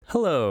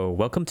Hello,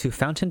 welcome to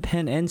Fountain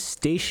Pen and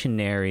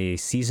Stationery,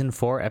 Season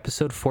 4,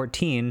 Episode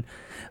 14.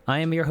 I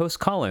am your host,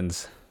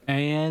 Collins.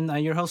 And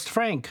I'm your host,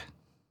 Frank.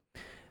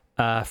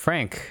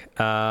 Frank,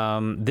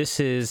 this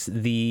is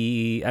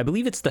I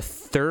believe it's the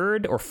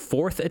third or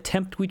fourth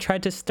attempt we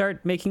tried to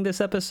start making this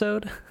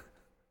episode.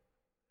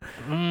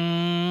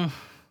 I'm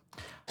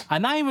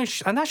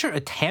not sure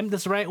attempt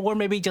is right, or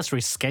maybe just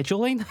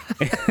rescheduling.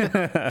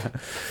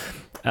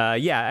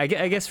 Yeah, I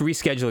guess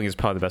rescheduling is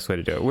probably the best way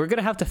to do it. We're going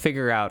to have to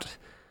figure out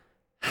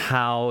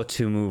how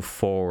to move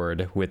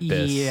forward with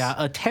this. Yeah,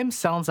 attempt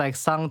sounds like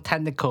some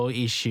technical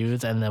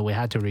issues, and then we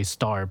had to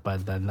restart,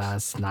 but then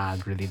that's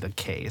not really the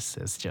case.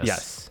 It's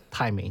just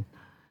timing.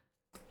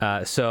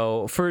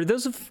 So for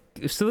those of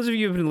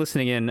you who've been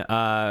listening in,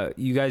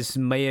 you guys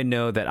may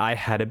know that I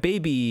had a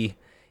baby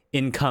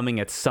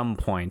incoming at some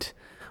point.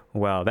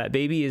 Well, that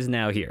baby is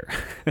now here.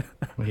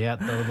 Yeah,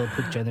 the little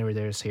poop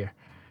generator is here.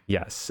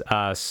 Yes.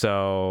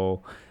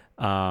 So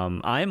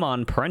I'm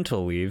on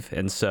parental leave,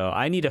 and so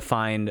I need to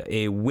find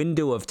a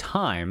window of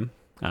time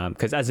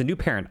because as a new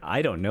parent,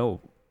 I don't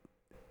know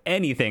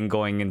anything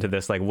going into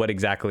this, like what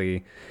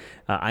exactly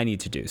I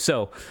need to do.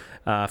 So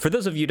for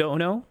those of you who don't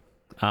know,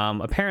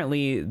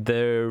 apparently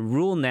the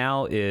rule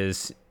now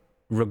is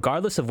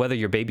regardless of whether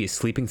your baby is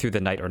sleeping through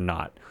the night or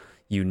not,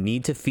 you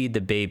need to feed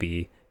the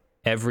baby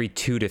every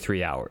 2 to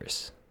 3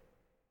 hours.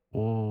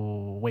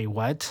 Oh, wait,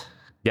 what?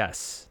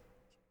 Yes.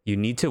 You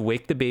need to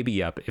wake the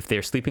baby up. If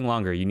they're sleeping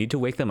longer, you need to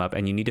wake them up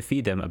and you need to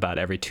feed them about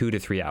every 2 to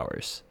 3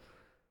 hours.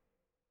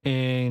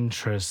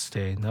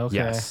 Interesting. Okay.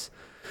 Yes.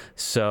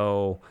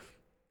 So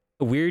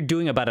we're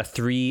doing about a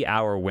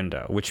 3-hour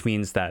window, which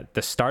means that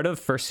the start of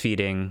first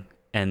feeding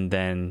and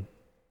then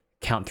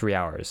count 3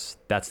 hours.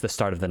 That's the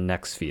start of the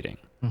next feeding.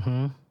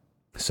 Mm-hmm.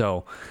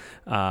 So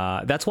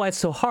that's why it's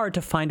so hard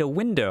to find a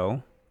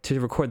window to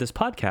record this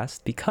podcast,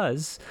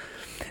 because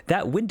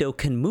that window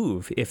can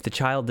move if the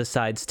child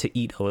decides to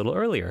eat a little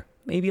earlier,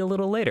 maybe a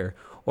little later,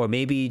 or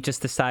maybe just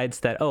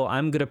decides that, oh,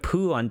 I'm going to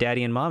poo on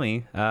daddy and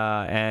mommy,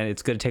 and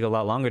it's going to take a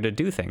lot longer to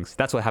do things.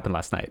 That's what happened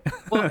last night.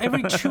 Well,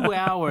 every 2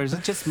 hours,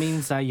 it just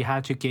means that you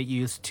have to get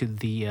used to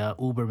the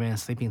Uberman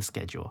sleeping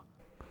schedule.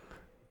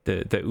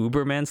 The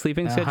Uberman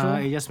sleeping schedule?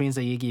 It just means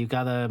that you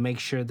got to make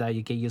sure that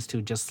you get used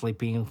to just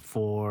sleeping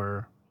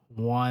for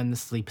one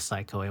sleep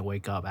cycle and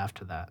wake up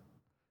after that.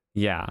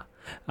 Yeah.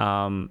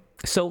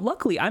 So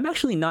luckily, I'm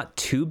actually not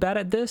too bad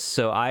at this.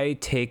 So I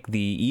take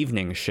the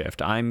evening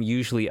shift. I'm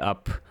usually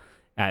up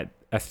at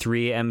a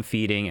 3 a.m.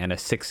 feeding and a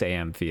 6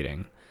 a.m.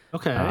 feeding.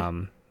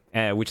 Okay.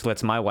 Which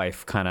lets my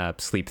wife kind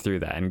of sleep through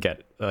that and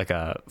get like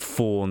a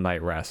full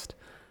night rest.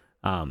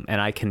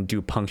 And I can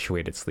do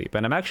punctuated sleep.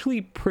 And I'm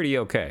actually pretty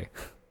okay.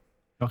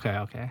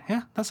 Okay.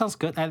 Yeah, that sounds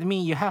good. I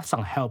mean, you have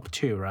some help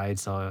too, right?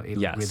 So it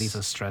Yes.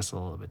 releases stress a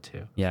little bit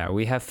too. Yeah,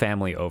 we have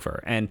family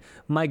over. And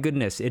my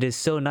goodness, it is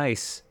so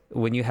nice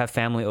when you have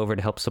family over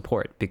to help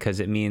support, because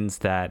it means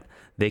that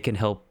they can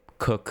help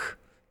cook,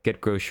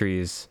 get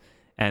groceries,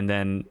 and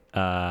then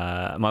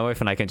my wife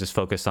and I can just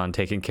focus on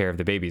taking care of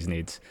the baby's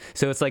needs.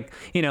 So it's like,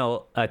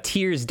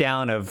 tears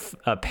down of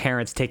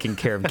parents taking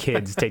care of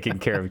kids, taking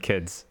care of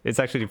kids. It's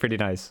actually pretty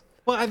nice.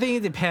 Well, I think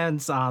it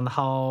depends on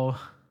how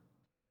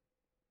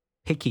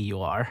picky you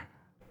are.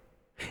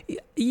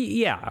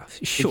 Yeah,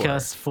 sure.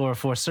 Because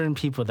for certain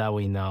people that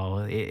we know,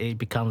 it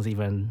becomes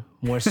even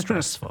more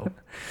stressful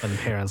when the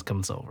parents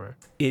comes over.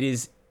 It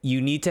is. You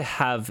need to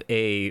have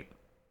a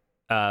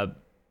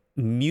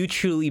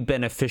mutually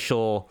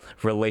beneficial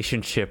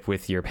relationship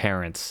with your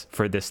parents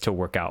for this to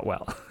work out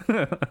well.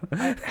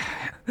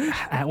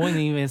 I wouldn't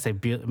even say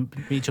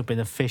mutual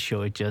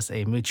beneficial. It's just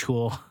a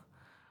mutual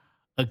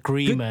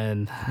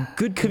agreement.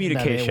 Good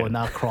communication. That they will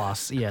not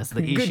cross. Yes,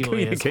 the issue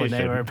is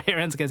whenever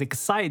parents get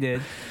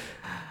excited,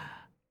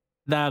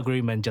 that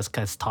agreement just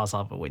gets tossed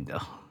out the window.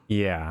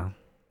 Yeah.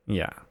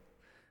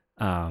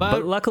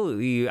 But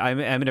luckily, I'm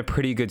in a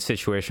pretty good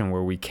situation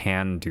where we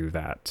can do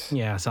that.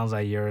 Yeah, sounds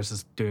like yours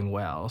is doing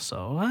well.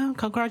 So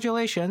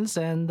congratulations.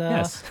 And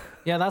yes.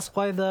 Yeah, that's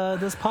why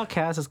this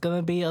podcast is going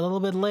to be a little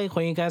bit late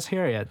when you guys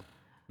hear it.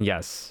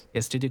 Yes.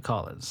 It's due to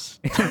Collins.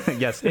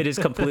 Yes, it is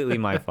completely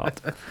my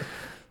fault.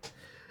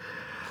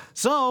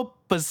 So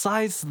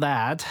besides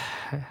that,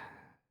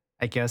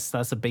 I guess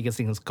that's the biggest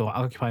thing that's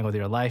occupying with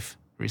your life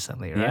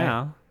recently, right?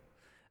 Yeah.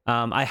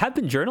 I have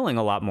been journaling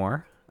a lot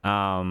more.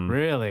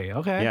 Really?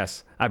 Okay.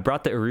 Yes. I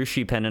brought the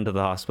Urushi pen into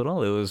the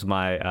hospital. It was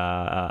my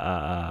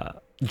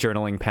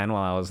journaling pen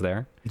while I was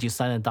there. Did you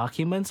sign the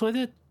documents with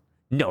it?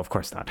 No, of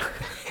course not.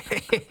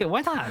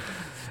 Why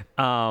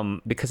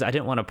not? Because I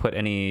didn't want to put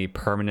any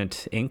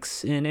permanent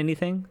inks in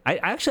anything. I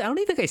don't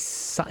even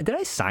think did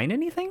I sign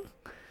anything?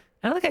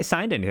 I don't think I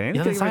signed anything.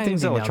 I think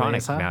everything's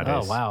electronic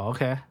nowadays. Oh, wow.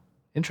 Okay.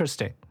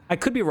 Interesting. I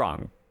could be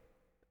wrong.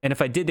 And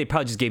if I did, they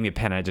probably just gave me a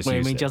pen and I just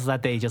used it. Just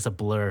that day, just a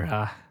blur,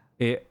 huh?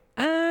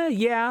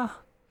 Yeah.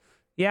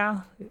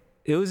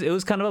 It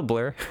was kind of a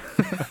blur.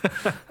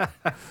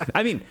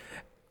 I mean,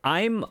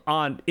 I'm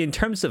in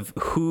terms of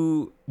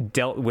who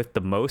dealt with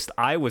the most,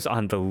 I was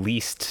on the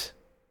least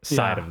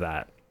side of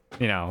that.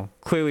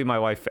 Clearly my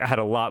wife had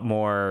a lot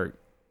more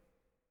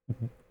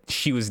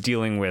she was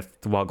dealing with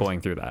while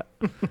going through that.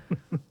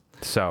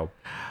 So,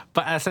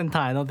 but at the same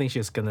time, I don't think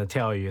she's gonna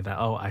tell you that.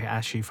 Oh, I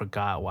actually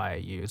forgot what I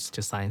used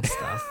to sign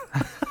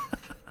stuff.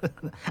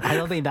 I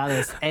don't think that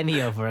is any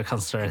of her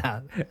concern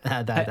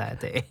that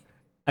day.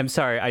 I'm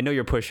sorry, I know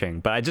you're pushing,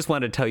 but I just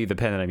wanted to tell you the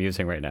pen that I'm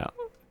using right now.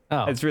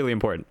 Oh, it's really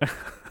important.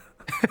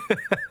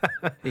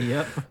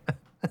 Yep.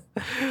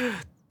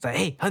 It's like,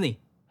 hey, honey,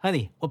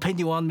 what pen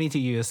do you want me to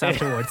use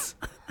afterwards?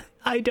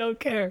 I don't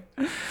care.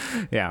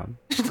 Yeah.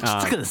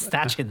 Just gonna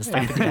snatch it and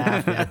stab it in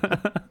half. Yeah.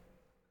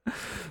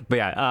 But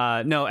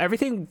yeah, no,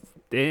 everything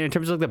in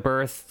terms of the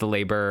birth, the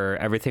labor,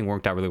 everything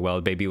worked out really well.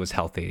 The baby was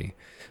healthy.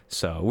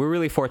 So we're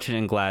really fortunate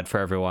and glad for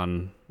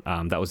everyone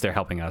that was there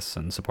helping us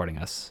and supporting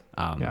us.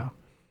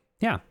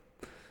 Yeah.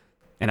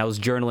 And I was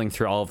journaling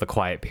through all of the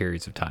quiet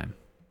periods of time.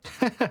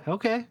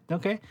 Okay.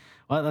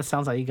 Well, that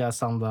sounds like you got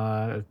some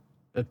a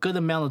good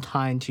amount of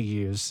time to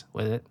use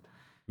with it.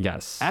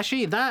 Yes.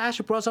 Actually,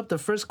 that brought up the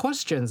first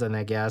questions, and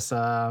I guess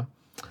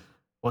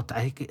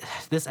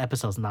this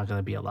episode's not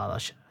gonna be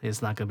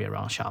it's not gonna be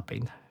around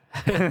shopping.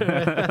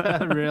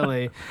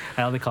 Really,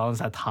 I only Collins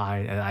had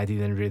time, and I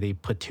didn't really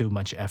put too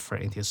much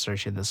effort into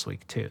searching this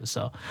week too.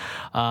 So,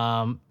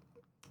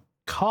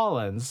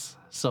 Collins,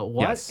 so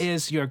what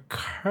is your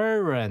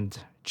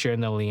current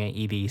journaling and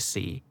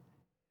EDC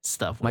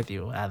stuff with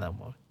you at the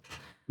moment?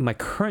 My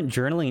current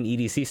journaling and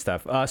EDC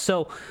stuff.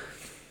 So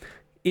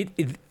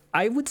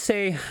I would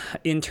say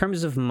in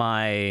terms of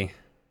I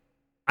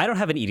don't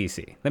have an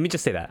EDC. Let me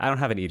just say that. I don't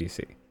have an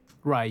EDC.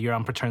 Right, you're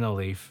on paternal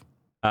leave.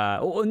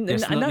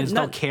 There's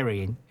no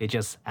carrying. It's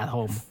just at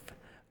home.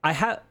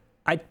 I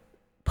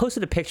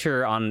posted a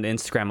picture on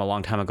Instagram a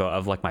long time ago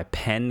of like my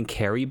pen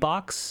carry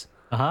box.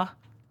 Uh-huh.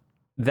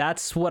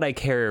 That's what I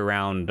carry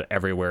around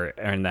everywhere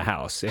in the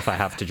house if I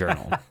have to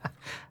journal.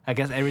 I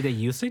guess everyday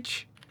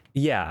usage?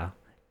 Yeah.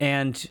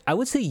 And I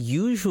would say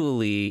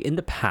usually in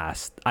the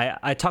past,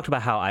 I talked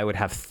about how I would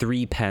have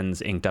 3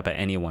 pens inked up at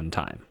any one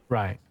time.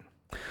 Right.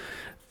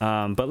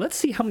 But let's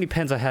see how many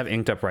pens I have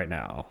inked up right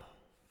now.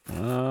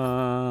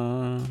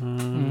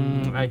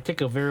 I take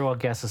a very wild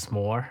guess is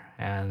more,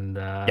 and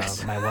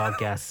my wild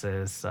guess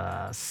is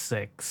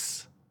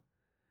 6.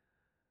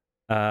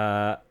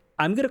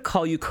 I'm gonna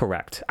call you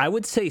correct. I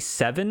would say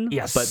 7.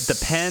 Yes. But the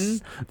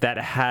pen that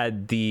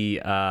had the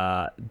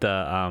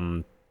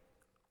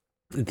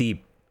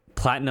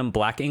platinum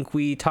black ink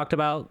we talked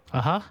about.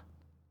 Uh-huh.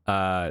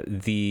 I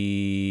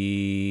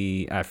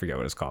forget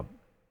what it's called.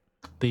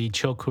 The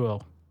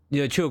Chokuro.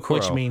 Yeah, Chokuro.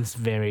 Which means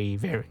very,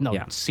 very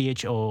Yeah.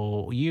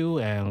 CHOU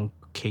and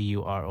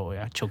KURO,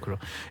 yeah,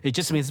 Chokuro. It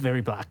just means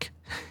very black.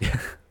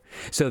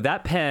 So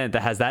that pen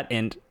that has that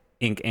ink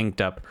inked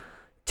up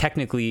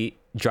technically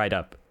dried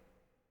up.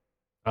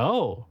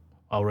 Oh,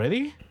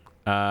 already?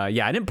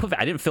 Yeah, I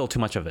didn't fill too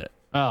much of it.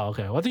 Oh,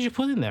 okay. What did you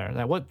put in there?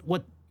 Like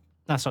what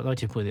that's not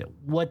what you put in.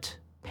 What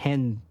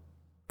pen?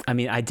 I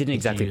mean, I didn't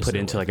exactly use put it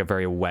into with? like a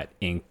very wet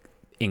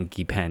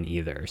inky pen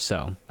either.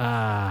 So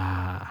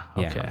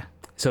Okay. yeah.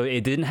 So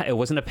it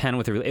wasn't a pen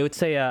with a. It would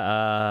say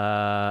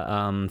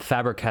a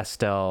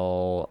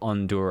Faber-Castell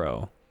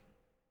Onduro.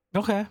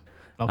 Okay.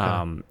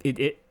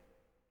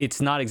 It's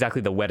not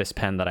exactly the wettest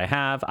pen that I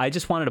have. I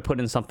just wanted to put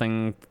in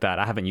something that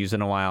I haven't used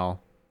in a while,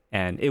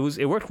 and it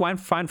worked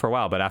fine for a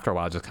while. But after a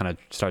while, it just kind of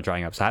started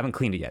drying up. So I haven't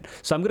cleaned it yet.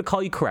 So I'm gonna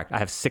call you correct. I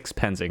have 6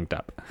 pens inked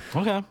up.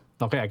 Okay.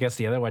 I guess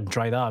the other one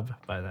dried up,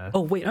 but.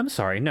 Oh wait, I'm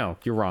sorry. No,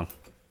 you're wrong.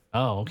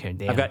 Oh, okay.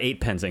 Damn. I've got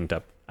 8 pens inked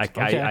up.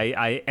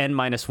 I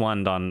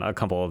N-1 on a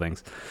couple of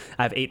things.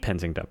 I have 8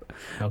 pens inked up.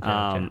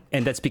 Okay.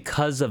 And that's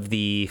because of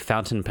the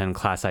fountain pen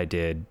class I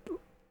did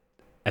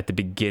at the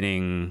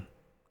beginning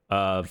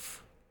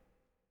of,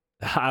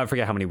 I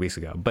forget how many weeks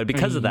ago, but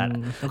because of that,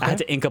 I had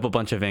to ink up a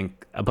bunch of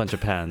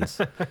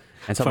pens,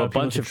 and so I have a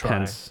bunch of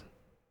pens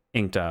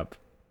inked up.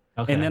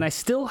 Okay. And then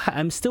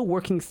I'm still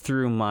working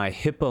through my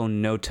Hippo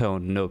Noto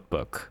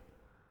notebook.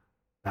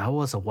 That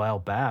was a while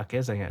back,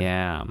 isn't it?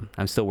 Yeah,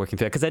 I'm still working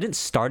through it because I didn't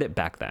start it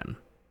back then.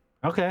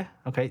 Okay.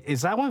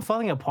 Is that one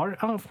falling apart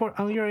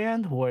on your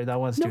end, or that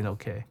one's doing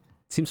okay?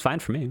 Seems fine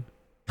for me.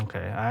 Okay,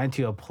 I had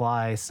to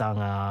apply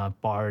some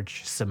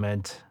barge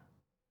cement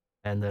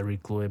and then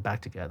reglue it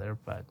back together,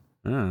 but.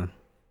 The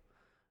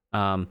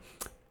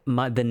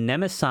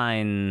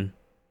Nemesine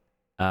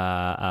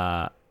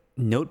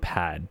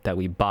notepad that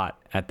we bought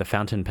at the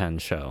fountain pen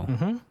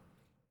show,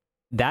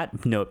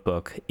 that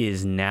notebook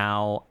is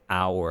now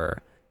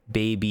our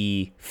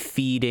baby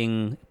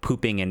feeding,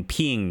 pooping, and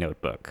peeing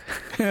notebook.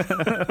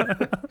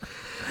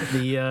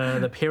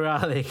 The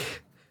periodic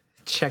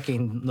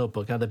checking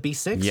notebook, the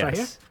B6 right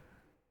here?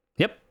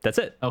 Yep, that's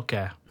it.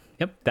 Okay.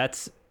 Yep,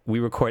 we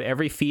record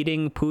every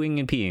feeding, pooing,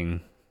 and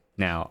peeing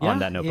now on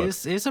that notebook.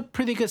 It's a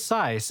pretty good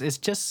size. It's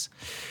just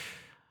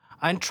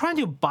I'm trying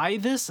to buy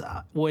this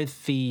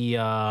with the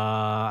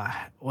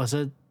was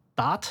it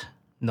dot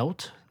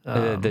note?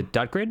 The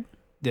dot grid?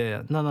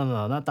 No,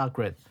 not dot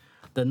grid.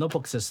 The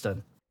notebook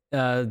system.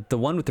 The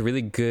one with the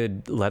really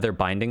good leather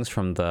bindings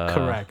from the.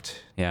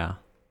 Correct. Yeah.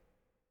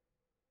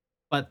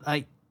 But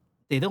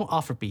they don't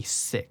offer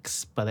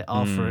B6, but they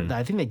offer.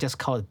 I think they just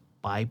call it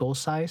Bible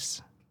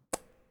size.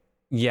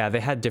 Yeah, they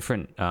had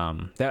different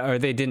or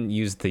they didn't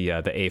use the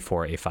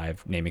A4, A5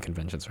 naming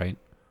conventions, right?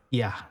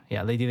 Yeah,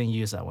 they didn't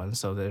use that one,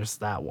 so there's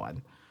that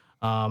one.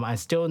 I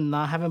still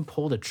haven't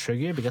pulled the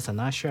trigger because I'm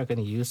not sure I'm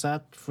gonna use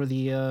that for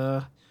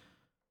the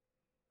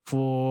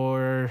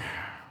for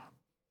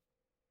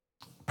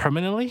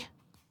permanently.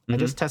 I'm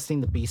just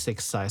testing the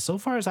B6 size. So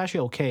far, it's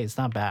actually okay. It's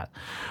not bad.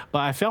 But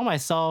I found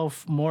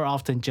myself more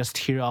often just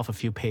tear off a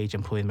few pages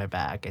and put in my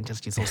bag and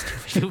just use those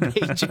few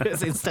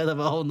pages instead of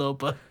a whole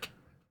notebook.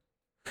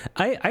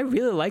 I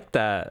really like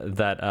that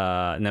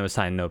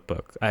Nemesign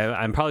notebook.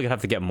 I'm probably gonna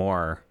have to get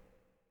more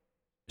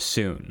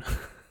soon.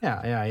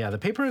 Yeah. The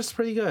paper is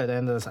pretty good,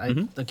 and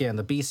again,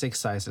 the B6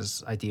 size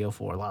is ideal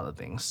for a lot of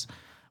things.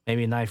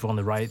 Maybe not if you want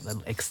to write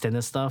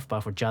extended stuff,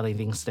 but for jotting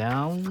things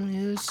down,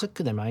 it's a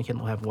good amount. You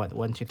can have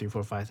 1, 2, 3,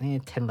 4,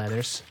 5, 10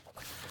 letters.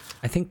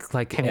 I think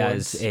like 10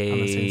 as words on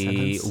the same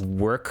a sentence.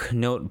 work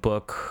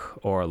notebook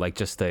or like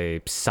just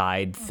a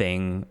side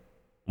thing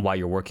while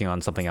you're working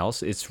on something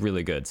else, it's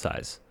really good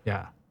size.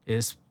 Yeah,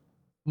 it's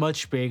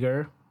much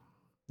bigger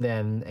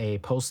than a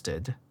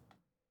Post-it,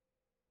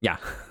 Yeah.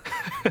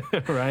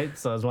 right?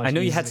 So it's much I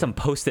know you had easier. some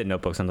Post-it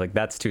notebooks. I'm like,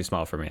 that's too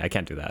small for me. I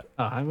can't do that.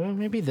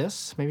 Maybe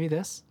this.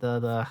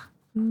 The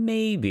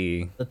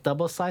Maybe.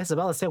 double size,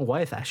 about the same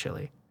width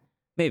actually.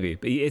 Maybe.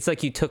 But it's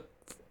like you took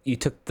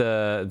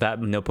that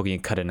notebook and you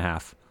cut it in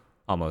half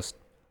almost.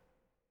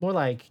 More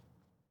like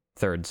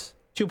Thirds.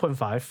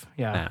 2.5.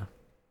 Yeah.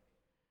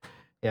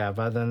 Yeah,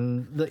 but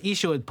then the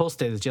issue with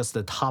Post-it is just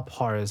the top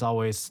part is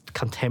always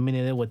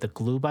contaminated with the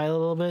glue by a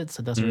little bit,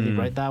 so it doesn't really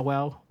write that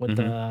well with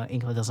the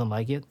ink that doesn't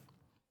like it.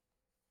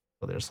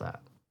 So there's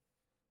that.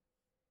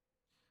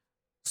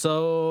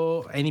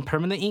 So any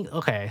permanent ink?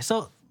 Okay,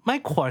 so my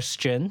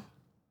question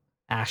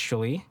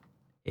actually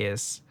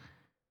is,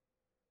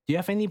 do you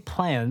have any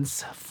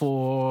plans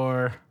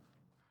for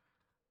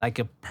like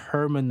a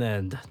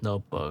permanent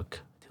notebook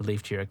to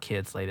leave to your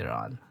kids later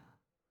on?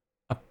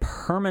 A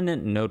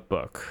permanent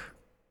notebook.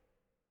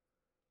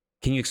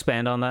 Can you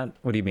expand on that?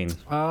 What do you mean?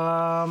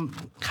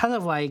 Kind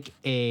of like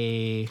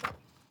a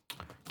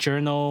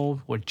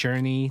journal or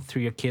journey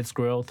through your kids'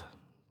 growth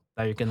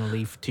that you're gonna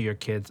leave to your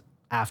kids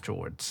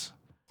afterwards.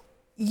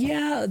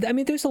 Yeah, I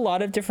mean, there's a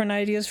lot of different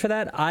ideas for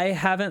that. I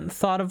haven't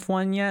thought of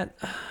one yet.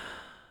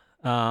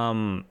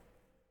 The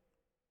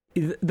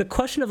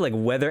question of like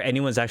whether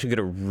anyone's actually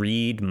going to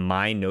read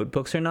my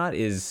notebooks or not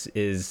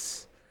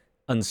is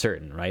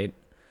uncertain, right?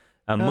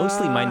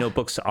 Mostly my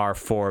notebooks are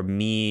for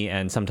me,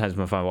 and sometimes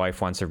if my wife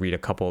wants to read a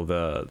couple of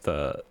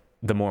the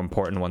more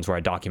important ones where I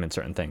document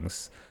certain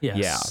things. Yes.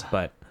 Yeah,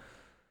 but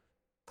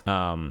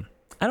I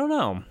don't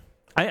know.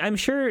 I'm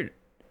sure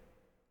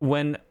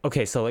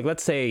so like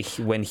let's say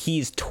when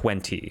he's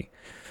 20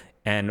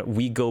 and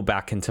we go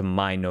back into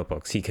my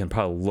notebooks, he can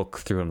probably look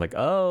through and like,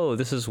 oh,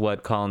 this is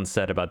what Colin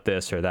said about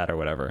this or that or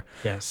whatever.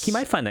 Yes. He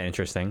might find that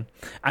interesting.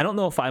 I don't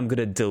know if I'm going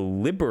to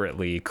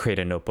deliberately create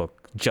a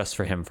notebook just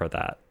for him for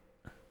that.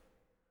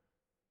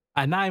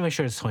 I'm not even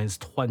sure it's when he's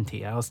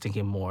 20. I was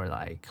thinking more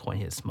like when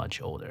he's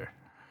much older.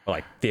 Or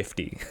like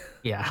 50.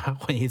 Yeah,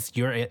 when he's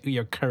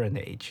your current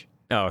age.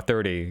 Oh,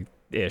 30-ish.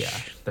 Yeah,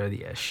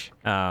 30-ish.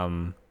 I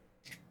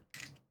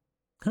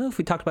don't know if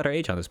we talked about our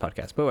age on this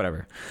podcast, but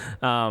whatever.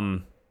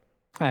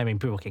 I mean,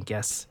 people can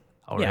guess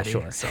already.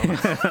 Yeah, sure. So.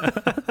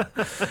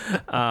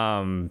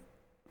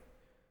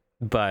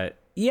 But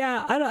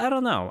yeah, I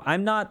don't know.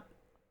 I'm not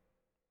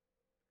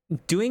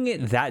doing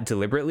it that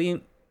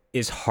deliberately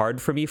is hard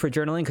for me for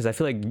journaling because I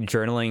feel like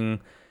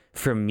journaling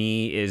for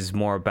me is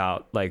more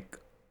about like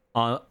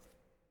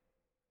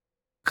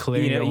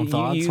Clear your own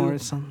thoughts or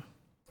something.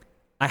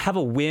 I have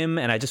a whim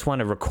and I just want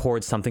to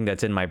record something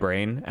that's in my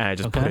brain and I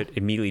just put it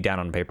immediately down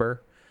on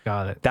paper.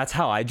 Got it. That's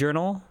how I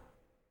journal.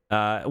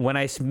 When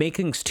I make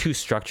things too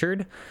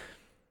structured,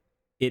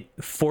 it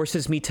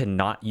forces me to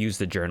not use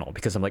the journal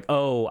because I'm like,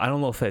 oh, I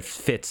don't know if it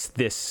fits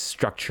this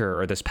structure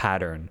or this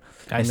pattern.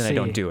 And then I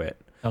don't do it.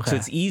 Okay. So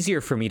it's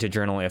easier for me to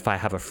journal if I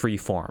have a free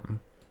form.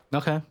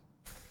 Okay.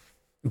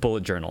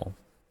 Bullet journal.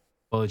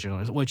 Bullet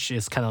journal, which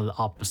is kind of the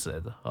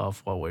opposite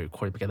of what we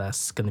record because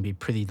that's going to be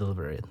pretty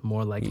deliberate,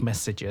 more like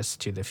messages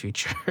to the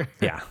future.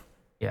 Yeah.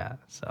 Yeah.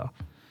 So.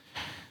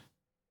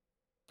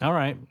 All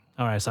right.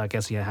 So I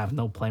guess you have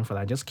no plan for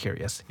that. Just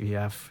curious if you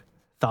have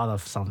thought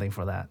of something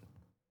for that.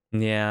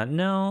 Yeah,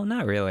 no,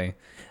 not really.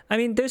 I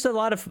mean, there's a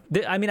lot of,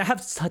 I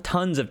have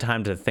tons of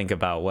time to think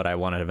about what I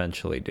want to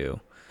eventually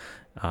do.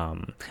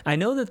 I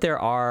know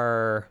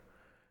that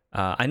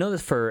I know that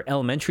for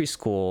elementary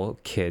school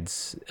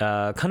kids,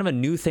 kind of a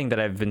new thing that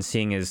I've been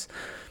seeing is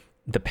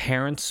the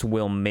parents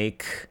will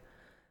make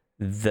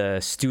the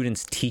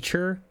student's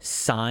teacher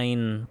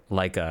sign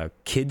like a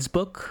kid's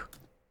book.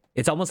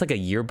 It's almost like a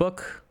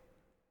yearbook.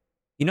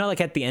 You know,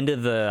 like at the end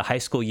of the high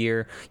school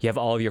year, you have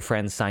all of your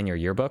friends sign your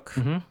yearbook.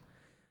 Mm-hmm.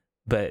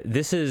 But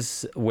this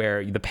is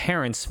where the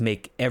parents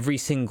make every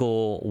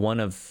single one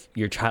of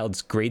your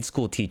child's grade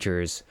school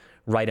teachers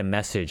write a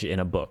message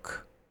in a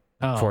book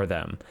for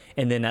them.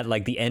 And then at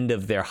like the end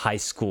of their high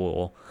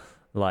school,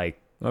 like,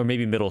 or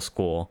maybe middle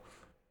school,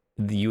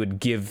 you would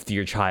give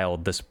your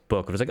child this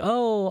book. It was like,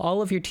 oh,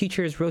 all of your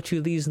teachers wrote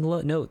you these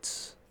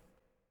notes.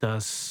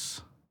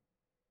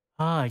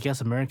 I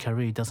guess America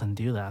really doesn't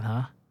do that,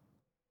 huh?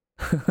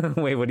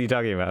 Wait, what are you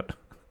talking about?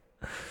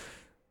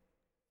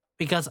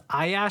 Because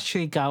I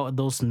actually got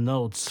those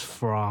notes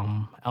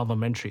from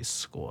elementary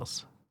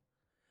schools.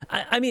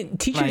 I mean,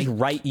 teachers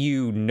write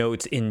you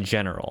notes in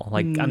general.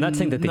 Like, I'm not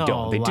saying that they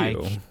don't. They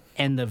do.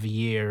 End of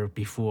year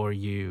before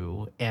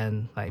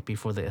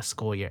before the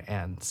school year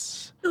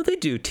ends. No, they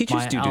do.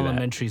 Teachers do that.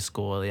 Elementary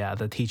school, yeah,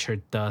 the teacher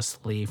does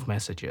leave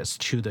messages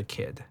to the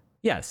kid.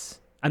 Yes.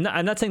 I'm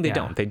not saying they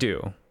don't. They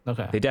do.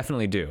 Okay. They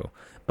definitely do.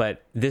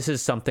 But this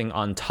is something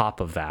on top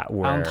of that.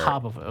 On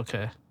top of it,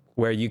 okay.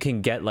 Where you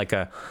can get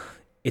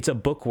it's a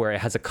book where it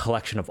has a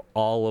collection of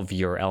all of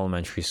your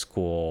elementary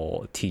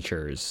school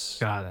teachers.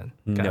 Got it.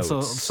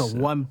 Notes. So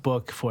one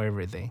book for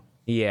everything.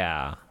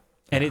 Yeah.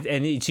 And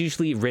it's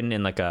usually written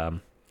in like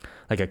a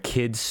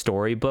kid's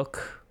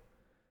storybook.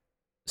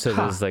 So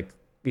there's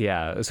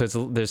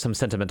there's some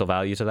sentimental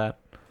value to that.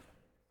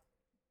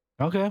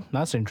 Okay,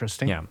 that's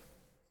interesting. Yeah.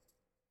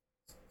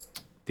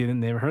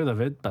 Never heard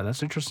of it, but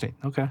that's interesting.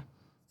 Okay.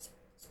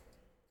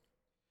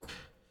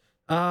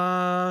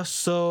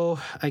 So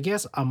I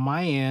guess on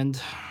my end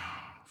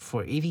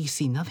for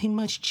EDC, nothing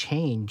much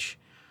change.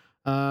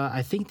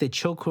 I think the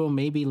Chokro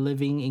may be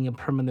living in a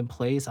permanent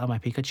place on my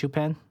Pikachu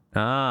pen.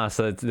 Ah,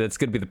 so that's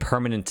going to be the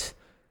permanent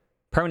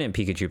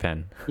Pikachu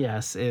pen.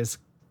 Yes,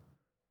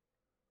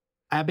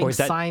 I've been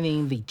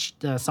signing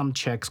some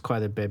checks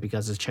quite a bit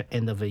because it's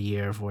end of the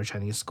year for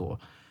Chinese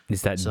school.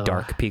 Is that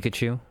Dark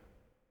Pikachu?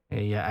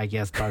 Yeah, I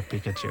guess Dark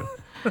Pikachu.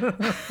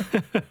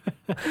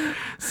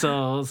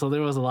 So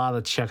there was a lot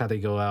of check had to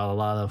go out, a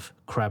lot of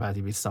crap had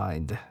to be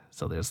signed.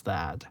 So there's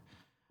that.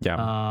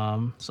 Yeah.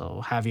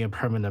 So having a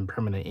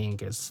permanent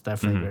ink is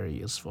definitely very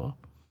useful.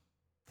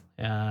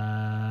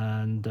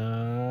 And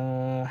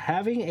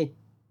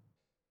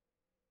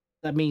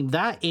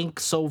that ink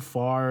so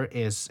far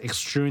is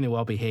extremely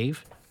well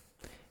behaved.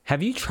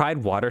 Have you tried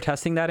water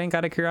testing that ink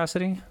out of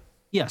curiosity?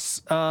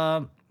 Yes.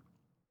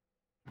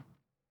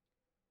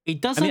 It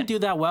doesn't do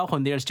that well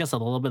when there's just a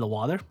little bit of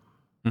water.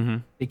 Mm-hmm.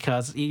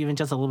 Because even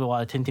just a little bit of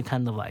water tends to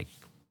kind of like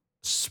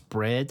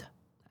spread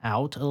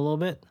out a little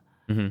bit.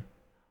 Mm-hmm.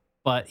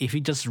 But if you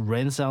just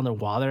rinse out the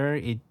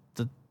water,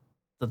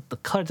 the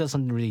color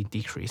doesn't really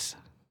decrease.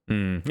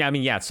 Yeah, I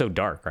mean, it's so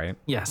dark, right?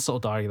 Yeah, so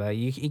dark that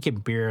you can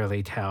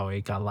barely tell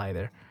it got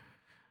lighter.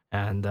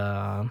 And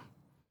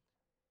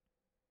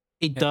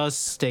it does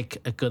stick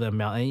a good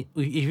amount. And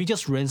if you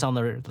just rinse on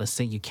the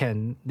sink, you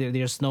can.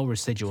 There's no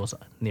residuals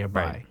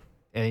nearby. Right.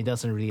 And it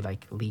doesn't really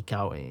like leak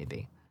out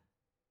anything.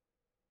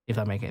 If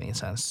that makes any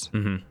sense.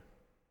 Mm-hmm.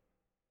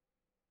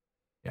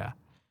 Yeah.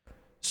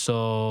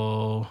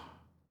 So,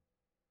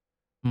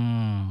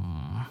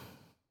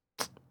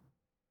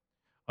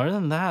 other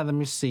than that, let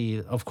me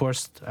see. Of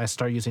course, I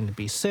start using the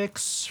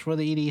B6 for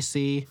the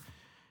EDC,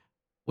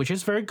 which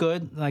is very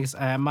good. Like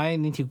I might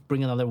need to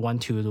bring another one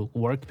to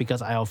work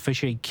because I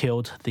officially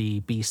killed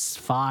the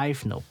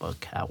B5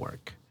 notebook at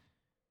work.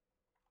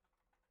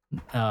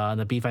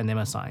 The B5 name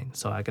assign.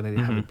 So I'm gonna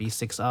have the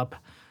B6 up.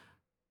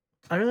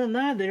 Other than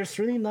that, there's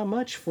really not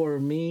much for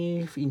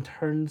me in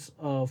terms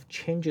of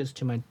changes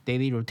to my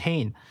daily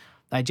routine.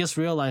 I just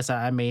realized that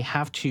I may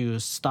have to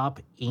stop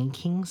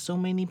inking so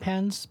many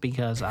pens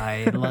because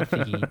I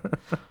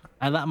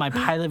let my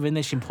pilot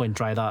finishing point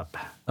dried up.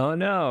 Oh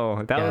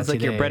no, that was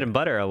like your bread and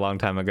butter a long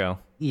time ago.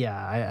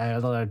 Yeah, I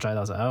thought I dried out.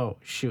 I was like, oh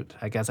shoot,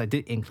 I guess I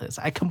did ink this.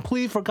 I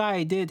completely forgot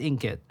I did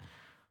ink it.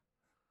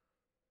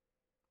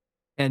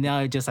 And now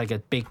it's just like a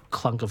big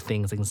clunk of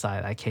things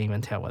inside. I can't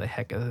even tell what the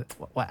heck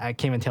I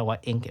can't even tell what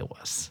ink it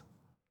was.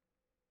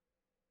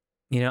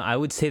 I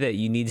would say that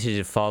you need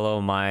to follow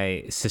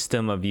my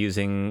system of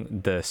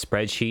using the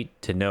spreadsheet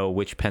to know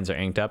which pens are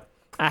inked up.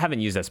 I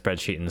haven't used that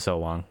spreadsheet in so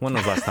long. When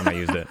was the last time I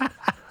used it?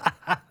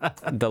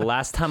 The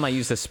last time I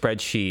used a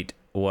spreadsheet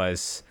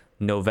was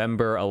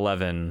November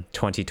 11,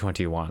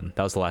 2021.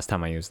 That was the last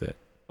time I used it.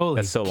 Holy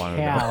That's so long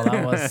cow, ago.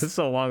 That was That's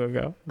so long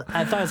ago.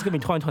 I thought it was going to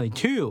be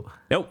 2022.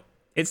 Nope.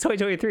 It's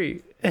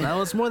 2023. That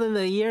was more than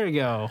a year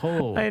ago.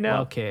 Oh, I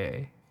know.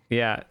 Okay.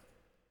 Yeah.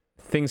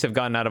 Things have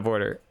gotten out of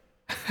order.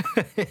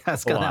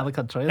 It's gotten out of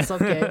control. It's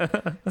okay.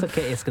 It's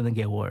okay. It's going to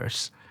get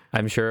worse.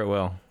 I'm sure it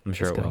will. I'm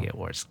sure it's it will. It's going to get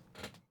worse.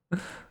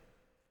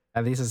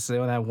 At least it's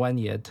not have one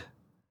yet.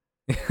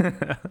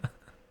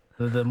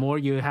 The more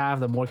you have,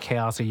 the more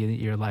chaos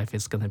your life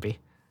is going to be.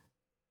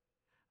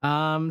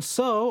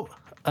 So,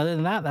 other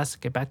than that, let's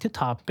get back to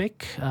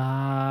topic.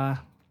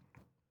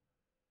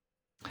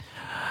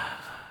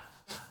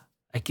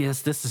 I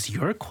guess this is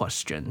your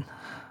question.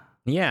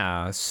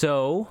 Yeah.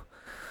 So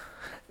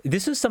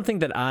this is something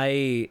that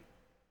I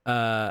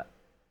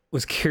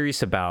was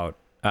curious about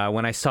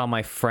when I saw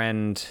my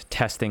friend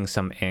testing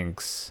some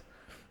inks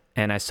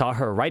and I saw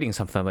her writing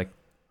something. I'm like,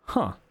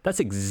 that's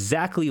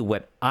exactly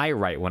what I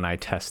write when I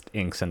test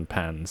inks and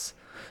pens.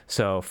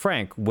 So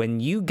Frank, when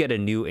you get a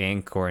new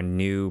ink or a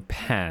new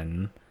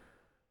pen,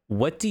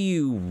 what do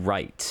you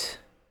write?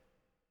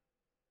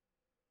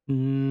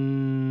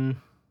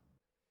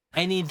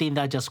 anything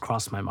that just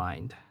crossed my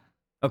mind.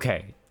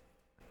 Okay.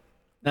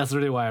 That's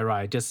really why I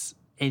write. Just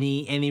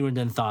any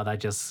random thought that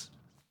just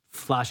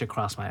flash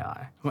across my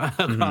eye,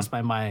 across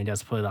my mind, and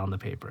just put it on the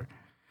paper.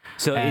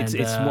 So And,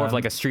 it's more of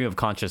like a stream of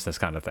consciousness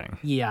kind of thing.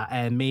 Yeah,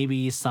 and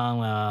maybe some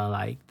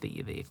like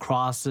the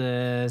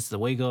crosses, the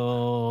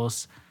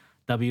wiggles,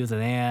 W's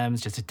and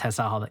M's, just to test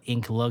out how the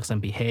ink looks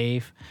and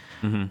behave.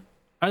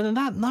 Other than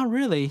that, not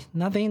really.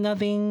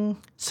 Nothing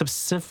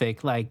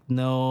specific. Like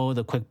no,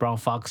 the quick brown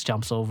fox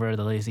jumps over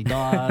the lazy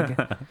dog.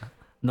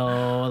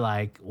 No,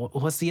 like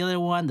what's the other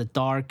one? The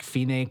dark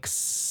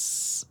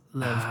phoenix,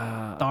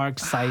 the dark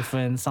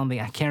siphon, something.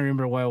 I can't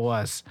remember what it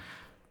was.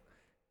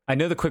 I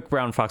know the quick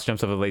brown fox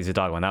jumps over the lazy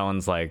dog one. That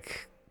one's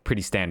like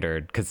pretty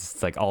standard because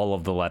it's like all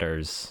of the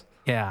letters.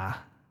 Yeah.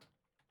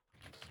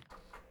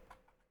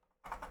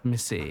 Let me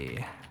see.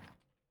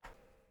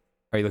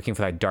 Are you looking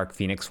for that dark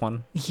phoenix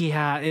one?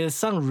 Yeah, it's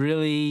some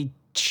really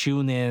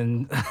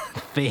tune-in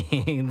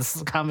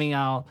things coming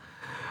out.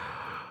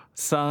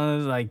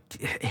 Some like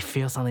it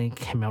feels something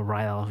came out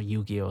right out of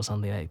Yu-Gi-Oh or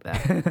something like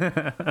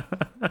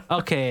that.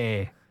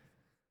 Okay.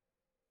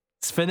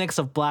 Phoenix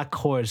of Black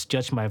Horse,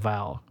 judge my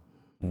vow.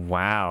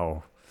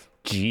 Wow.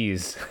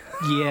 Jeez.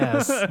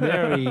 Yes,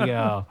 there we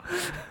go.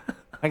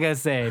 Like I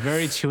say,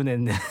 very tuned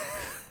in.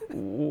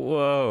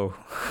 Whoa.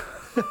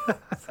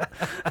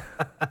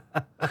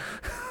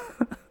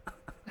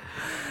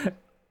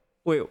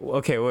 Wait,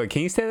 okay, wait,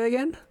 can you say that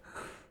again?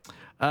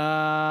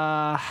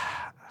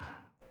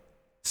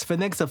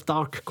 Phoenix of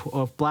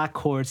Black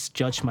Horse,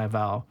 judge my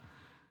vow.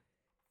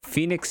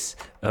 Phoenix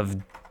of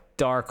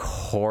Dark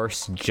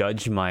Horse,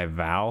 judge my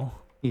vow?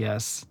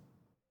 Yes.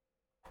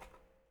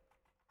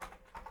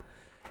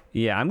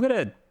 Yeah,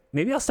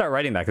 maybe I'll start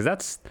writing that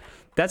because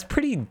that's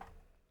pretty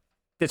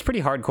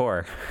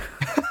hardcore.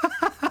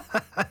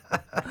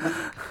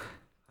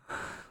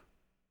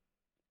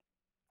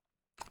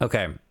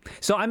 Okay,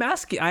 so I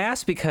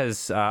asked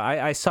because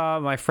I saw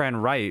my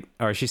friend write,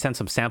 or she sent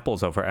some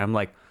samples over. And I'm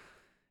like,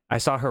 I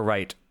saw her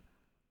write,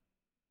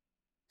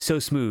 so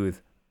smooth,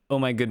 oh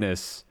my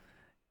goodness,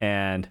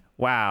 and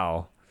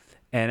wow.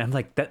 And I'm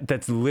like,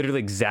 that's literally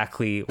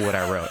exactly what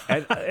I wrote.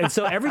 And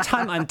so every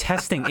time I'm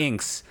testing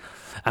inks,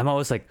 I'm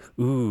always like,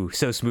 ooh,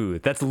 so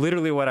smooth. That's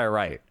literally what I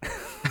write.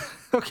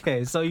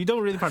 Okay, so you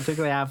don't really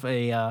particularly have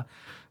a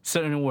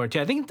certain word.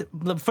 I think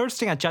the first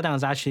thing I jot down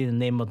is actually the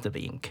name of the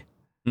ink.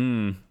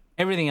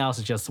 Everything else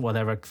is just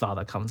whatever thought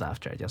that comes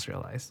after, I just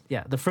realized.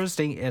 Yeah, the first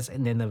thing is the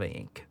name of the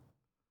ink.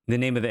 The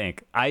name of the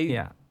ink.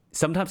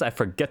 Sometimes I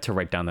forget to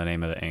write down the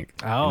name of the ink.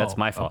 Oh, and that's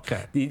my fault.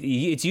 Okay.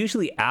 It's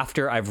usually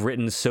after I've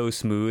written so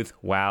smooth,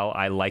 wow,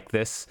 I like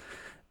this,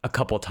 a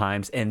couple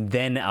times, and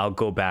then I'll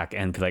go back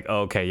and be like,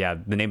 oh, okay, yeah,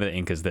 the name of the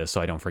ink is this, so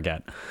I don't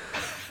forget.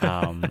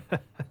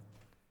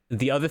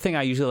 The other thing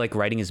I usually like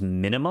writing is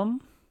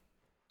minimum.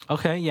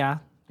 Okay, yeah.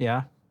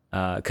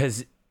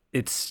 Because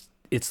it's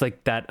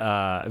like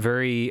that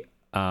very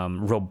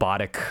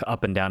robotic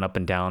up and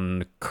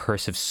down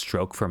cursive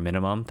stroke for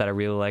minimum that I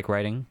really like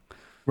writing.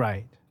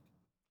 Right.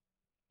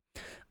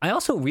 I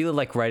also really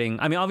like writing.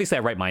 I mean, obviously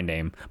I write my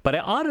name, but I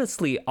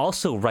honestly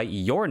also write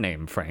your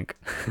name, Frank.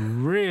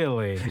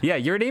 Really? Yeah,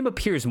 your name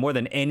appears more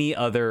than any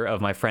other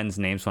of my friends'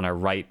 names when I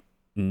write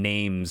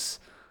names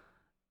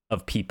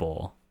of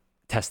people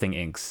testing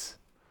inks.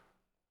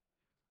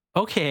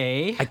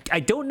 Okay.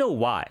 I don't know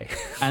why.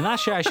 I'm not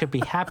sure I should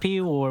be happy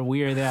or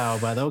weirded out,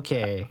 but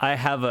okay. I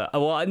have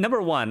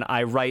number one,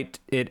 I write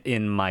it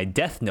in my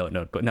Death Note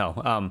notebook.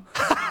 No,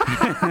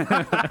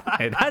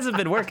 it hasn't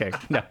been working.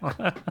 No.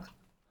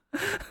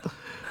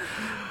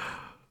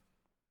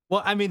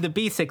 Well, I mean, the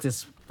B6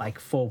 is like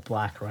full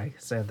black, right?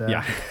 So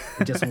Yeah.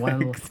 just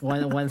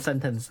one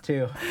sentence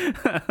too.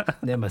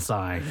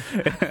 Nemesis.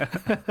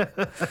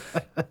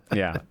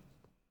 Yeah.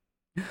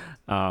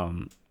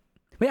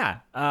 Yeah.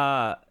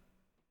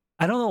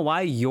 I don't know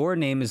why your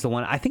name is the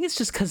one. I think it's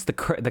just because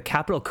the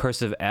capital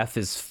cursive F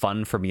is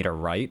fun for me to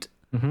write.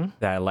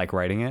 That I like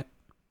writing it.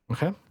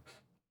 Okay.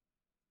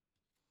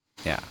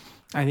 Yeah.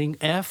 I think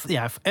F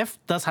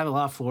does have a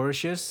lot of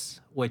flourishes,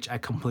 which I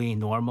completely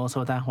ignore most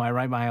of the time when I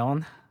write my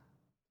own.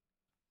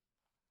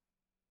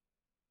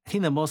 I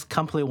think the most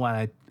complete one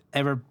I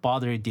ever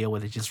bother to deal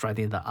with is just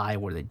writing the I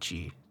or the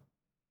G.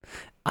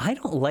 I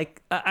don't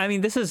like. I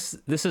mean, this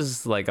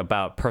is like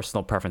about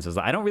personal preferences.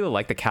 I don't really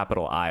like the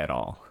capital I at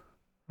all.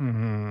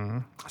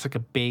 It's like a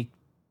big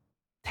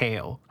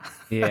tail.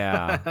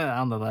 Yeah.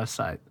 On the left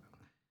side.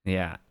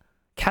 Yeah.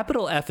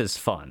 Capital F is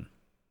fun.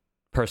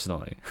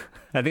 Personally,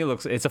 I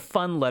think it's a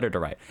fun letter to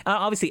write.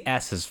 Obviously,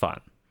 S is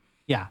fun.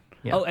 Yeah.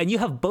 Oh, and you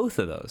have both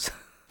of those.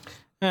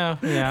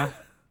 Yeah.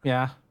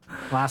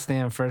 Last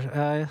name first.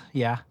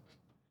 Yeah.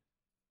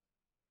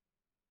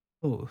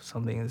 Ooh,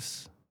 something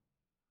is.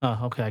 Oh,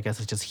 okay. I guess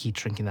it's just heat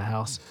shrinking the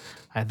house.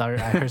 I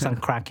heard some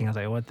cracking. I was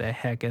like, "What the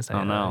heck is that?"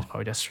 Oh no! It's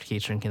probably just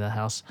heat shrinking the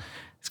house.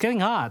 It's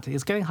getting hot.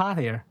 It's getting hot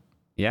here.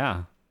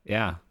 Yeah.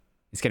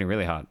 It's getting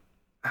really hot.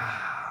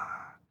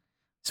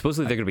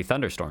 Supposedly there are gonna be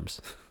thunderstorms.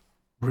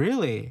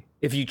 Really?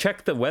 If you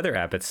check the weather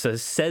app, it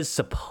says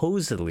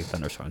supposedly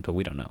thunderstorms, but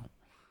we don't know.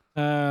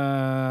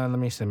 Let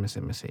me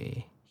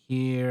see.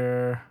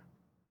 Here,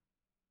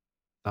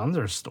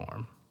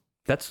 thunderstorm.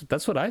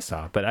 That's what I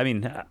saw. But I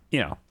mean,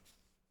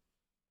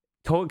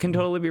 can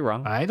totally be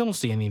wrong. I don't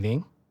see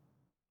anything.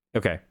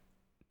 Okay.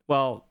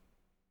 Well,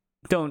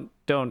 don't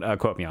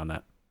quote me on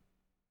that.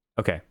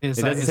 Okay. It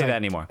doesn't say that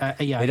anymore.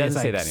 Yeah, it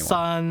doesn't say that anymore.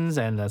 Suns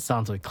and the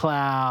suns with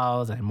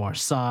clouds and more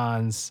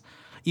suns.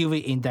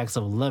 UV index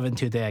of 11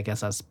 today. I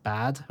guess that's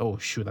bad. Oh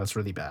shoot, that's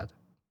really bad.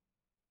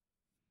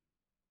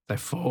 Like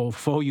full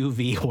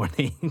UV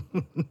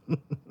warning.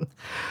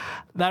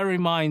 That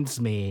reminds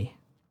me.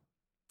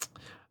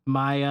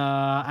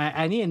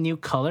 I need a new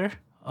color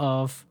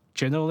of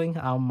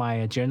journaling on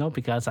my journal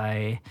because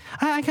I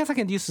guess I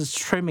can use this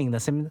trimming the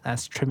same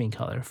as trimming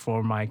color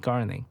for my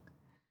gardening,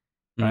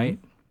 right?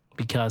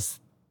 Because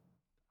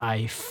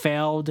I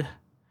failed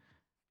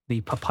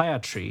the papaya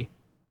tree.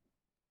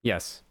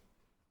 Yes.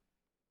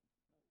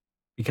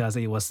 Because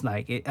it was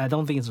like I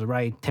don't think it's the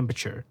right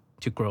temperature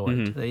to grow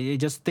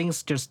it.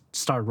 Things just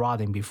start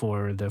rotting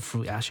before the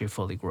fruit actually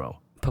fully grow.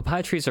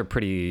 Papaya trees are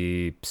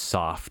pretty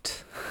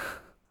soft.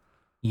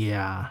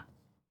 Yeah.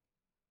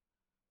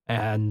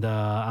 And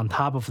on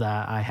top of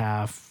that, I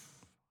have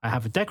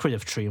a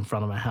decorative tree in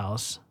front of my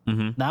house.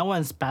 That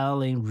one's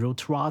battling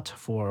root rot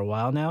for a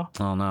while now.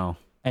 Oh no!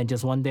 And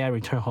just one day I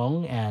return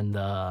home and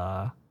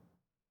the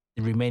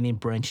remaining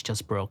branch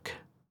just broke.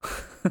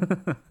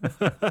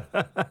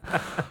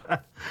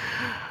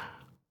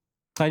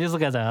 I just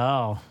look at that.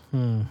 Oh,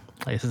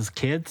 is this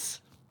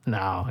kids?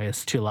 No,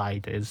 it's too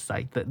light. It's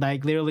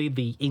like literally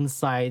the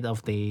inside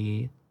of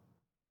the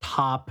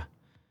top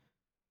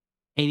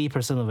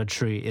 80% of a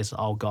tree is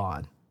all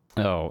gone.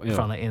 Oh,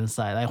 from the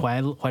inside. Like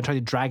when I try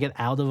to drag it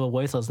out of the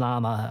way, so it's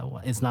not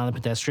a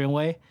pedestrian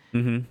way.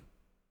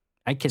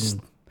 I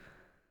can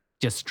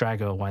just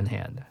drag it with one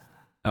hand.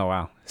 Oh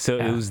wow! So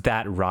it was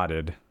that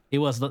rotted. It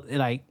was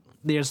like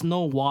there's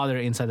no water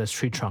inside the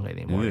tree trunk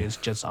anymore. It's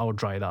just all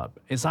dried up.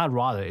 It's not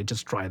rotted. It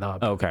just dried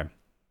up. Okay.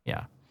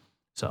 Yeah.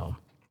 So.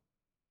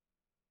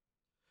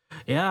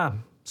 Yeah.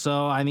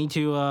 So I need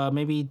to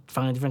maybe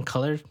find a different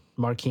color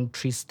marking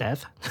tree's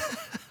death.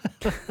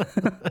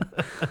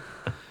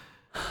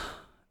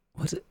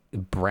 Was it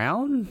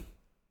brown?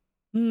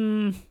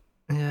 Yeah,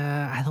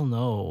 I don't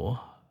know.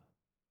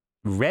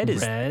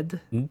 Red,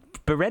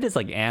 but red is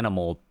like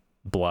animal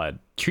blood.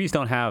 Trees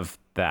don't have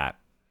that.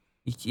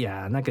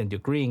 Yeah, I'm not gonna do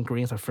green.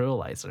 Green's a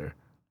fertilizer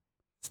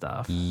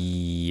stuff.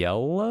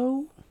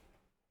 Yellow?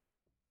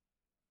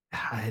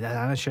 I'm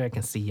not sure I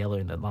can see yellow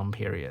in the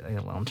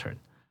long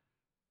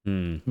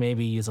term.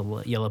 Maybe use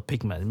a yellow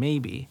pigment.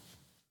 Maybe.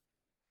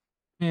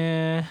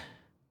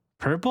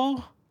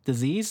 Purple?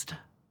 Diseased?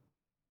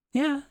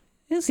 Yeah,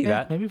 you'll see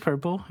that. Maybe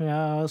purple.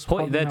 Yeah, that's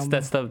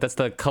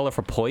the color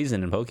for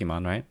poison in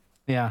Pokemon, right?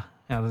 Yeah,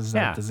 this is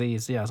that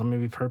disease. Yeah, so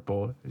maybe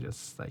purple.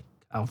 Just like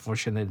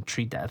unfortunate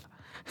tree death.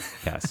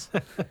 Yes.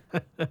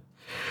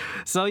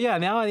 So yeah,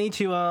 now I need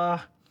to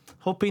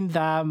hoping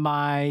that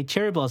my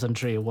cherry blossom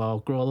tree will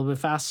grow a little bit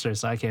faster,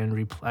 so I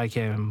can plant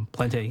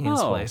it in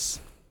its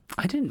place.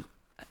 I didn't.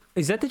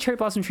 Is that the cherry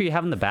blossom tree you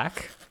have in the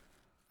back?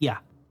 Yeah.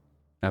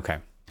 Okay.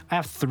 I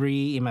have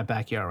 3 in my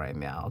backyard right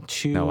now.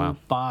 2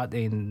 bought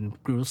in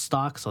root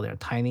stock, so they're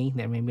tiny.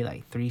 They're maybe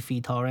like 3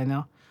 feet tall right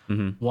now.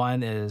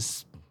 One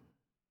is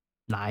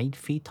 9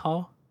 feet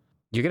tall.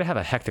 You're gonna have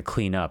a heck to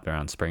clean up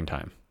around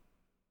springtime.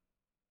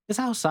 It's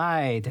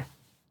outside.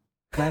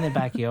 Not in the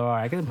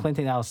backyard. I can plant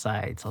it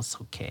outside, so it's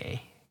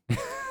okay.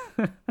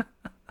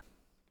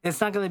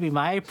 It's not gonna be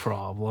my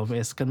problem.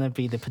 It's gonna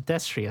be the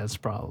pedestrian's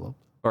problem.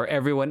 Or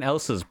everyone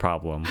else's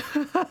problem.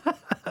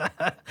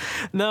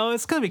 No,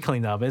 it's gonna be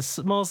cleaned up.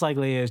 It's most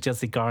likely it's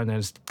just the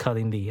gardeners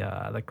cutting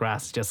the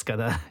grass. It's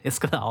gonna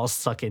all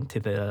suck into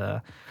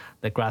the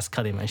grass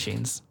cutting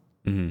machines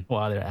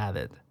while they're at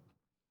it.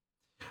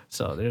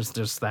 So there's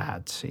just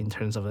that in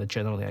terms of the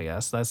journaling, I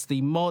guess. That's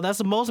the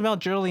most amount of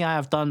journaling I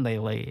have done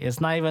lately. It's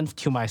not even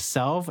to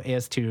myself,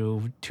 it's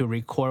to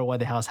record what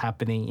the hell's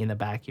happening in the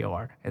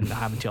backyard and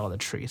happening to all the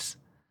trees.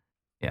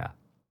 Yeah.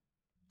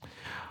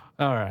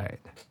 All right.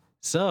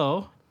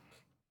 So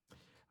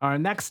our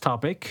next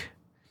topic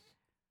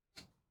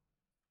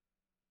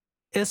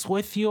is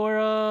with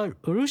your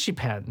urushi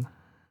pen.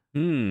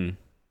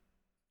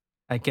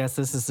 I guess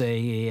this is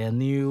a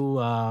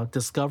new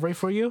discovery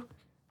for you.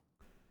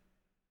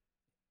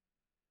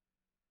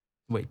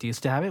 Wait, do you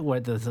still have it? Or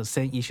the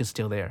same issue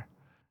still there?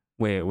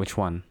 Wait, which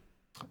one?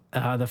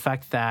 The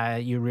fact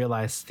that you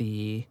realize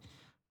the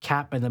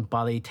cap and the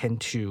body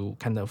tend to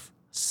kind of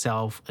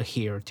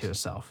self-adhere to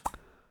itself.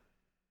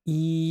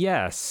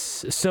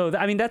 Yes. So,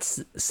 I mean,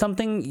 that's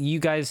something you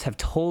guys have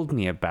told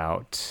me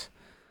about.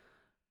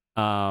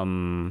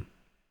 But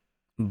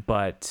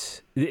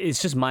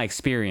it's just my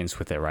experience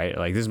with it, right?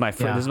 Like, this is my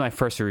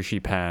first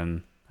urushi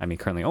pen. I mean,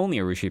 currently only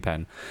urushi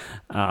pen.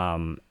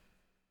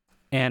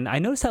 And I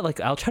noticed that, like,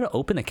 I'll try to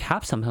open the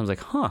cap sometimes, like,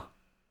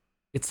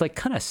 it's like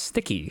kind of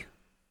sticky.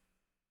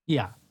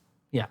 Yeah.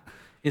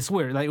 It's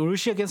weird. Like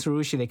urushi against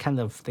urushi, they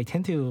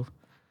tend to.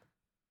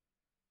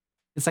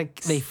 It's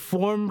like they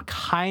form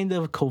kind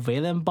of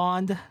covalent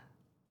bond.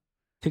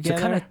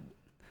 together. kind of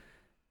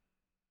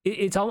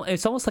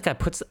it's almost like I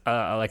put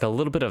like a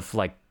little bit of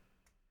like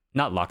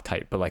not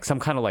Loctite, but like some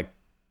kind of like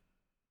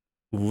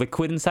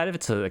liquid inside of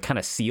it, so it kind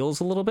of seals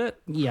a little bit.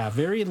 Yeah,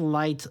 very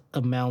light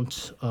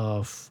amount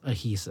of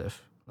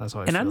adhesive. That's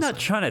what. And I'm not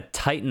trying to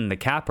tighten the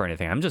cap or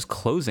anything. I'm just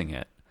closing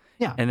it.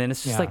 Yeah. And then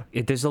it's just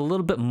like there's a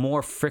little bit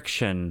more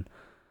friction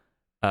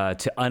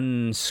to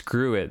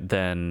unscrew it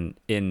than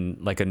in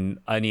like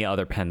any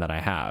other pen that I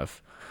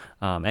have.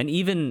 And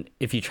even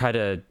if you try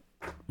to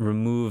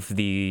remove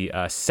the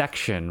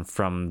section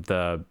from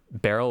the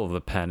barrel of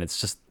the pen, it's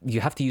just you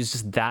have to use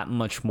just that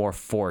much more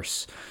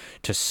force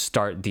to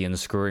start the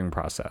unscrewing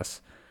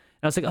process.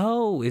 And I was like,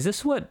 oh, is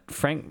this what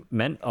Frank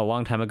meant a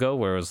long time ago,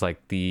 where it was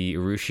like the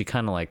urushi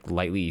kind of like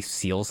lightly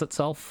seals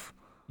itself?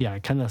 Yeah,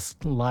 it kind of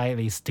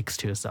slightly sticks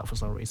to itself for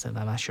some reason.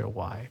 I'm not sure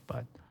why,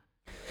 but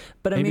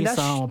I maybe mean,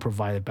 someone will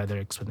provide a better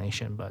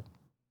explanation. But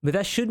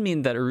that should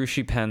mean that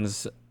urushi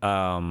pens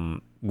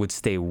would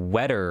stay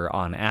wetter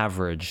on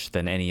average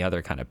than any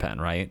other kind of pen,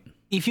 right?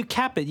 if you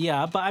cap it,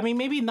 yeah. But I mean,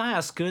 maybe not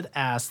as good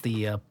as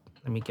the.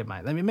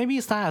 Maybe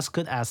it's not as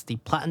good as the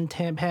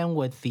platinum pen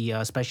with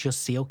the special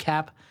seal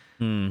cap.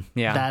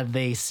 Yeah. That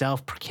they sell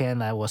per can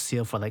that was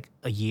sealed for like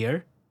a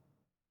year.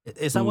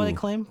 Is that what they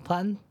claim?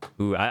 Platinum?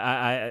 Ooh,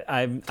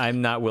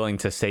 I'm not willing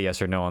to say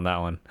yes or no on that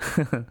one.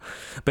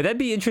 But that'd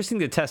be interesting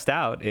to test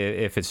out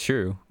if it's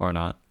true or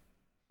not.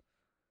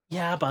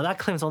 Yeah, but that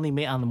claim's only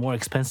made on the more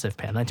expensive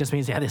pen. That just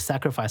means you had to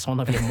sacrifice one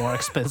of your more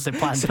expensive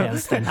platinum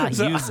pens to not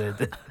use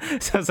it.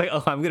 So it's like,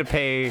 oh, I'm going to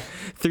pay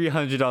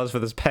 $300 for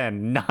this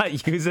pen,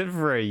 not use it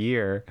for a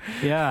year.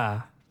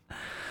 Yeah.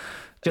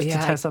 Just to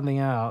test something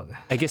out.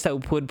 I guess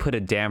that would put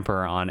a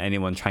damper on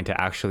anyone trying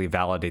to actually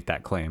validate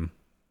that claim.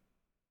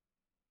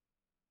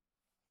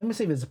 Let me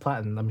see if it's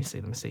platinum. Let me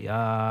see.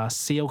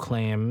 Seal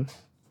claim.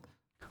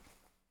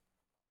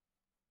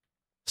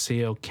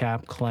 Seal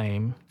cap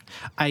claim.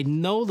 I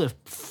know the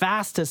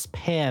fastest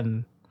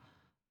pen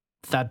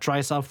that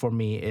dries up for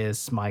me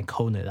is my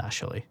Konit,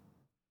 actually.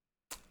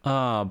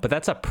 But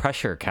that's a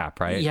pressure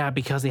cap, right? Yeah,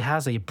 because it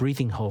has a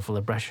breathing hole for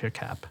the pressure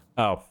cap.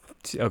 Oh,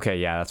 okay.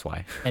 Yeah, that's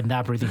why. And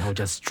that breathing hole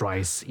just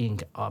dries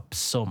ink up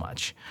so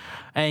much.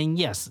 And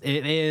yes,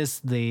 it is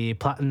the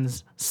platinum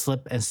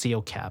slip and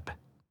seal cap.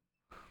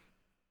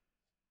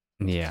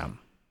 Yeah.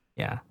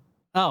 Yeah.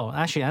 Oh,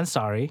 actually, I'm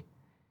sorry.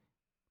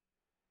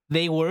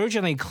 They were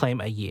originally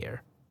claimed a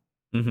year.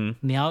 Mm-hmm.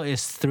 Now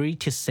it's 3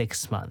 to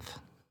 6 months.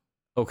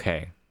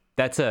 Okay.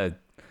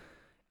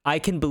 I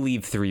can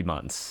believe 3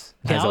 months.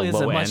 Now is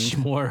a much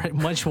more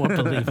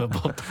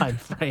believable time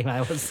frame,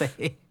 I would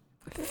say.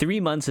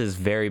 3 months is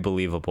very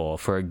believable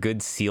for a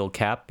good seal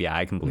cap. Yeah,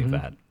 I can believe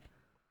that.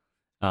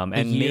 And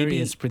a year maybe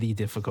is pretty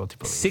difficult to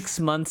believe. 6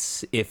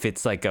 months if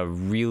it's like a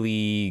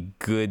really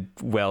good,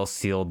 well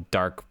sealed,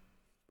 dark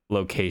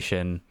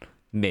location,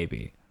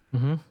 maybe.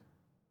 Mm-hmm.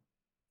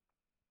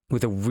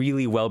 With a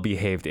really well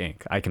behaved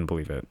ink, I can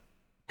believe it.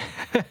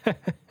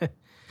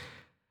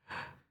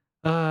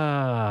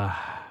 Yeah.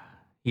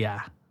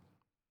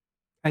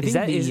 I think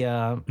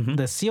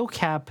the seal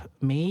cap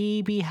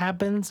maybe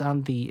happens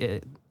on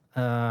the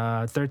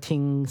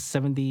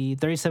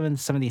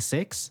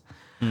 3776.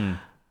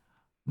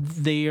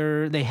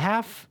 They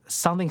have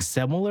something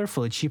similar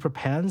for the cheaper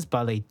pens,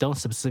 but they don't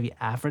specifically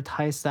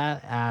advertise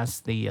that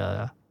as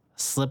the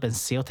slip and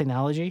seal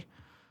technology.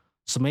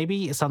 So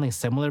maybe it's something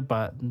similar,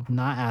 but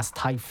not as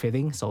tight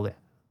fitting. So the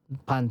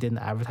Platinum didn't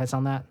advertise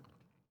on that.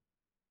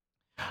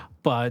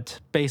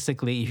 But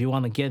basically, if you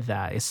want to get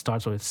that, it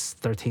starts with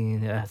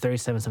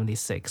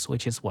 3776,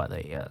 which is what,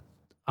 a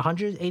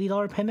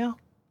 $180 pen now?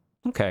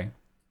 Okay.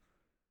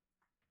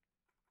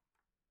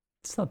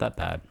 It's not that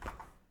bad.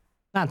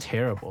 Not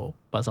terrible,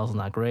 but it's also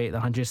not great.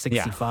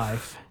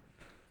 165.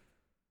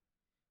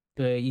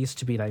 Yeah. It used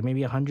to be like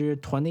maybe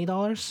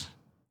 $120.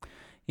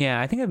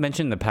 Yeah, I think I've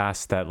mentioned in the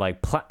past that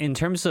like in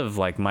terms of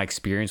like my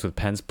experience with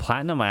pens,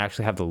 Platinum I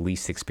actually have the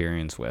least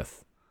experience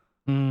with.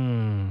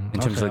 In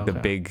terms of like the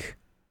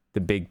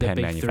big pen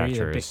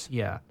manufacturers.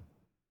 Yeah.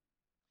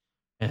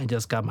 And I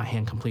just got my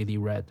hand completely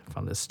red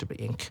from this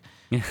stupid ink.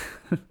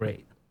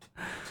 Great.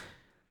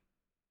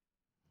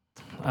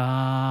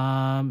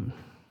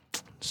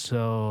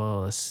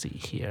 So let's see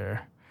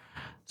here.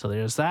 So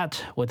there's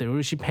that with the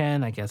urushi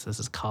pen. I guess this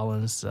is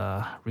Colin's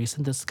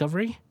recent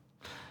discovery.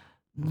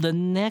 The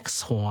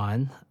next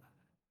one,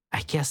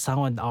 I guess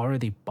someone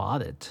already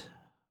bought it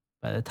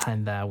by the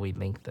time that we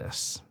link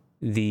this.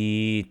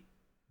 The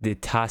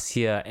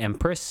Tassia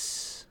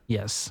Empress?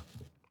 Yes.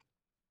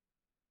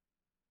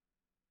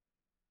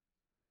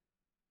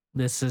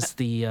 This is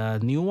the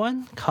new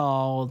one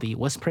called the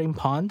Whispering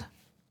Pond.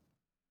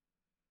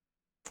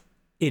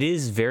 It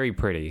is very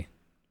pretty.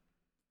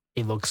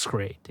 It looks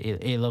great.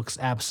 It looks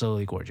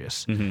absolutely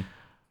gorgeous. Mm-hmm.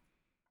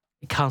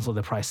 It comes with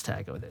a price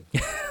tag with it.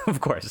 Of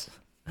course.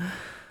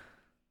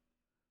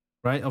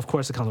 Right? Of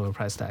course it comes with a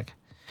price tag.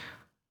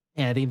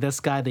 And I think this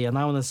guy, the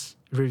anonymous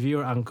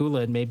reviewer on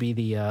Guled, may be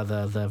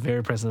the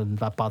very person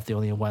that bought the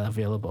only one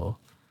available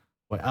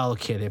or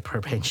allocated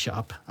per pen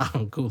shop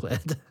on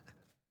Guled.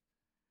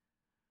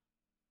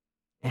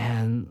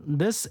 And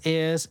this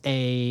is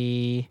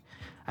I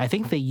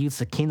think they use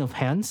the King of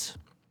Pens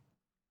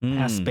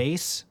as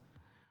base.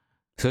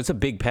 So it's a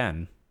big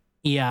pen.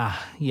 Yeah,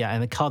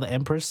 and they call it the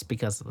Empress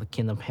because of the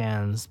King of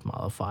Pens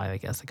modified. I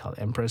guess they call it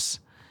Empress.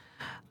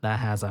 That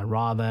has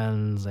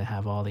robins. They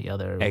have all the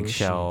other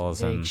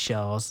Eggshells and-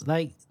 eggshells.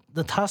 Like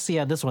the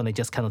Tassia, this one they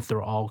just kind of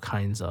throw all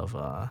kinds of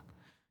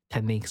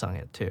techniques on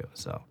it too.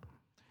 So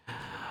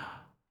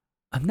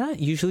I'm not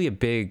usually a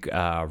big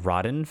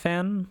Rodden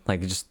fan.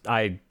 Like,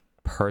 I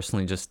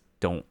personally just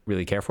don't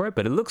really care for it,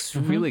 but it looks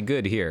really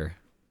good here.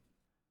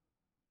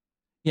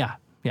 yeah,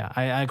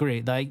 I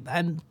agree. Like,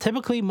 and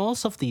typically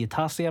most of the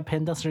Tassia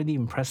pen doesn't really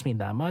impress me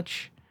that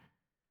much,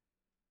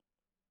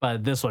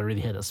 but this one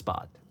really hit a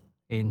spot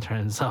in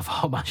terms of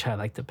how much I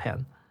like the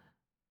pen.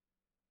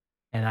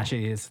 And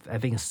actually, I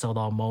think it's sold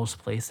out most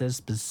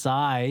places,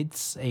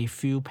 besides a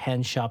few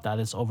pen shop that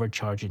is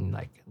overcharging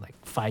like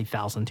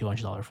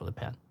 $5,200 for the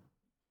pen.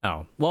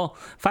 Oh, well,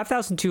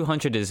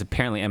 5,200 is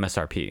apparently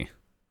MSRP.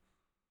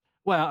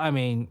 Well, I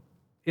mean,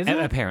 is it?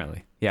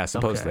 Apparently. Yeah,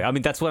 supposedly. Okay. I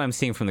mean, that's what I'm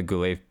seeing from the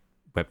Goulet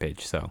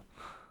webpage, so.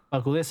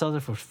 But Goulet sells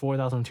it for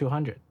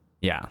 4,200.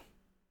 Yeah.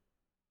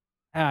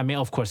 I mean,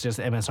 of course, there's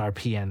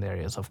MSRP and there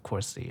is, of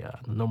course, the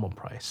normal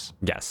price.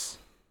 Yes.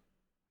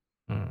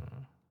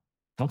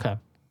 Okay.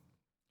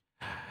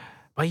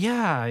 But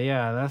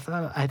yeah, that's.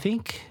 I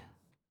think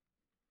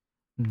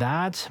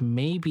that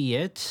may be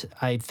it.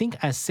 I think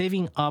I'm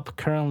saving up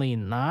currently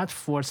not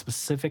for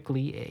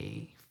specifically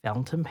a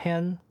fountain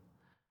pen.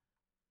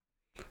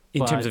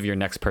 In terms of your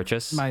next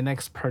purchase? My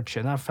next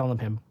purchase, not fountain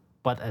pen,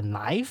 but a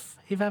knife,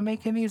 if that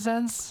makes any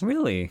sense.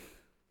 Really?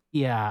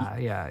 Yeah,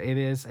 it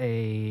is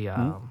a...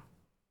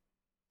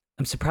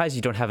 I'm surprised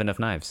you don't have enough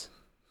knives.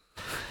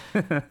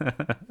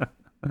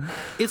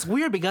 It's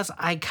weird because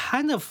I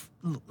kind of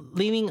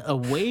leaning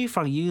away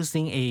from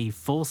using a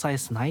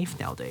full-size knife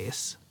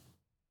nowadays.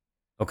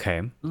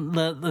 Okay.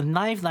 The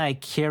knife that I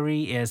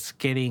carry is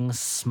getting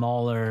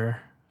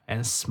smaller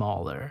and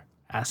smaller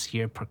as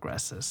year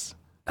progresses.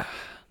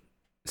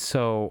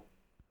 So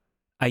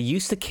I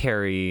used to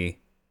carry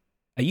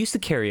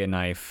a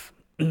knife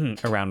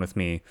around with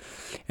me,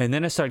 and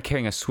then I started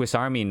carrying a Swiss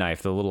Army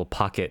knife, the little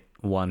pocket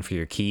one for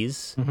your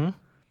keys.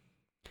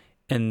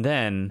 And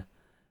then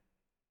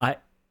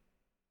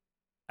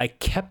I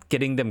kept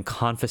getting them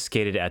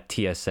confiscated at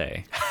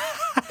TSA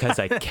because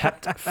I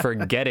kept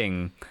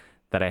forgetting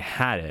that I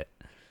had it.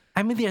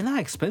 I mean, they're not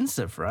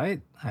expensive,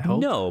 right? I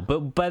hope. No,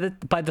 but by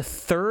the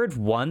third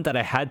one that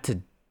I had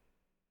to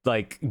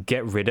like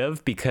get rid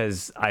of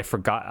because I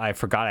forgot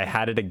I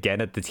had it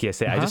again at the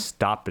TSA, I just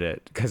stopped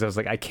it because I was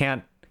like, I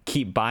can't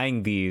keep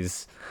buying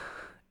these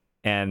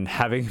and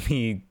having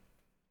me,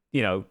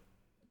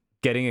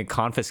 getting it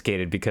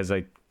confiscated because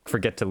I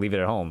forget to leave it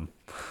at home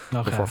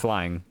before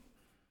flying.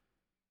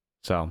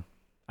 So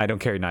I don't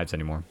carry knives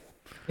anymore.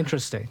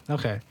 Interesting.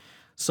 Okay.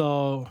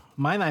 So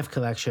my knife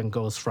collection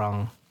goes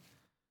from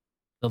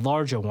the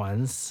larger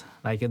ones,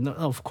 like,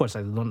 of course,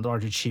 like the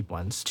larger cheap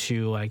ones,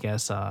 to, I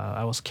guess,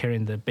 I was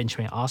carrying the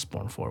Benjamin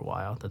Osborne for a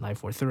while, the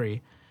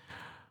 943.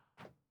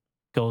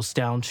 Goes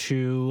down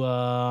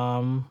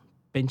to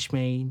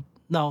Benjamin.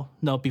 No,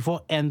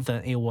 before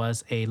Anthem, it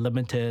was a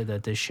limited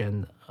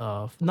edition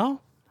of. No,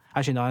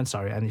 actually, no, I'm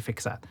sorry. I need to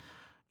fix that.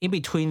 In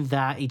between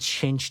that, it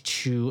changed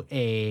to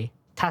a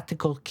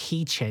tactical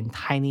keychain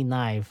tiny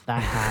knife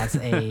that has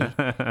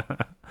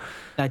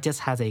that just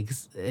has a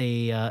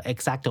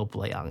X-Acto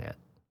blade on it.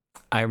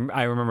 I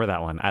remember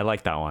that one. I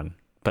like that one,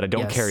 but I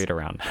don't carry it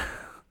around.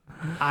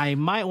 I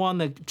might want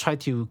to try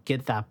to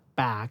get that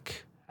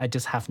back. I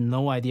just have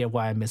no idea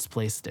why I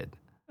misplaced it.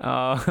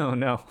 Oh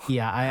no.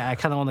 Yeah, I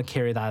kind of want to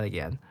carry that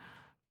again.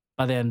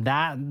 But then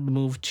that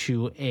moved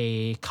to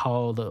a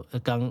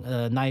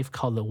knife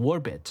called the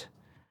Warbit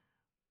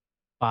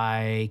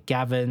by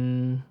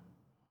Gavin.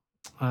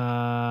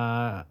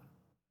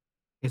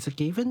 Is it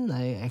Gavin?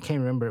 I can't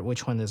remember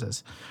which one this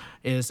is.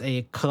 It's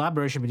a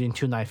collaboration between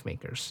two knife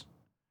makers.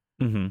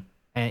 And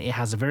it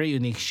has a very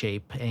unique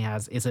shape,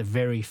 and it's a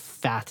very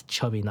fat,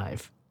 chubby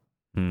knife.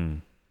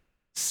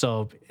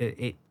 So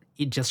it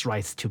just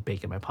rides too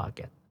big in my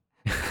pocket.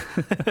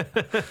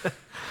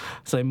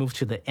 So I moved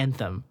to the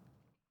Anthem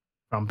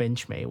from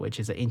Benchmade, which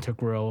is an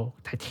integral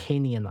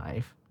titanium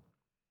knife.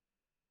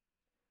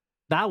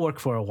 That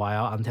worked for a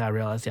while until I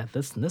realized,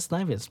 this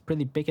knife is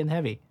pretty big and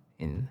heavy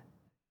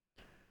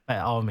by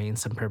all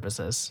means and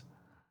purposes.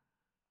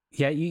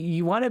 Yeah,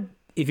 you want to,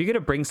 if you're going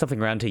to bring something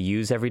around to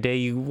use every day,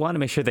 you want to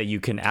make sure that you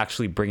can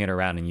actually bring it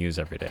around and use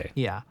every day.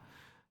 Yeah.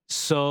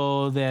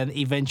 So then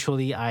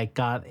eventually I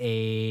got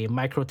a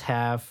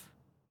Microtav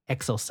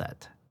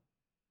Exoset,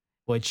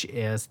 which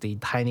is the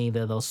tiny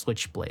little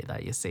switchblade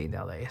that you see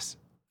nowadays.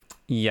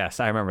 Yes,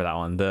 I remember that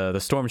one. The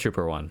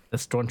Stormtrooper one. The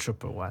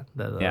Stormtrooper one.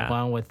 The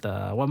one with the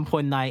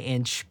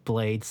 1.9-inch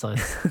blade, so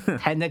it's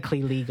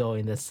technically legal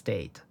in the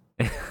state.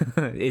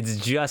 It's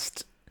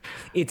just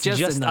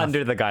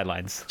under the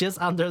guidelines. Just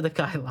under the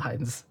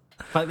guidelines.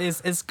 But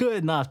it's good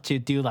enough to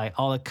do like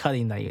all the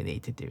cutting that you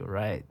need to do,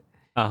 right?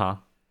 Uh-huh.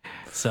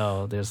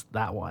 So there's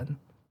that one.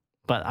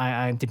 but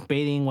I'm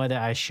debating whether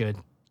I should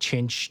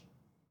downsize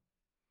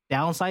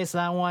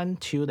that one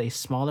to a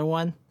smaller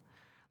one,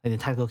 like the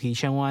tactical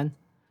keychain one,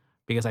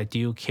 because I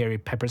do carry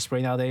pepper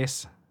spray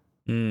nowadays.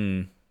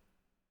 Hmm.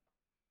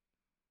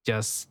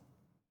 Just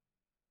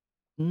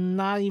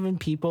not even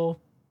people,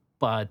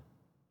 but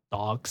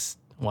dogs,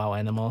 wild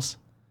animals.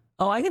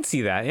 Oh, I can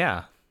see that.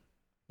 Yeah.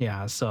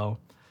 Yeah, so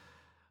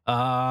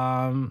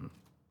um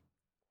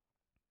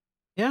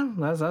yeah,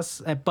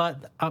 that's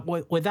but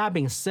with that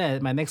being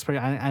said, my next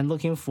project, I'm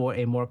looking for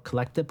a more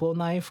collectible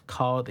knife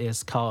called a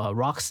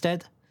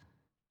Rockstead.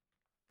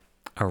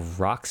 A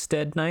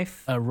Rockstead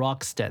knife? A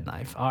Rockstead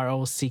knife,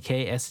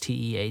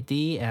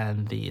 Rockstead,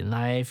 and the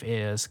knife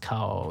is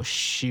called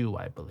Shoe,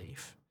 I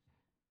believe.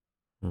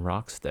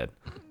 Rockstead.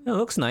 It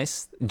looks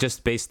nice,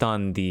 just based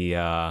on the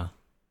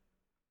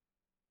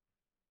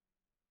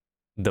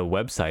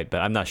website, but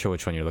I'm not sure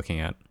which one you're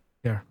looking at.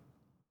 Here,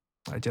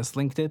 I just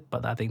linked it,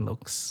 but that thing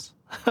looks.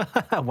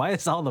 Why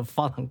is all the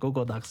font on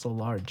Google Docs so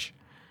large?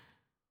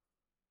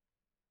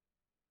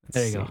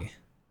 There you go.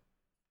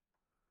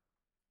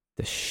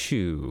 The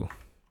Shoe.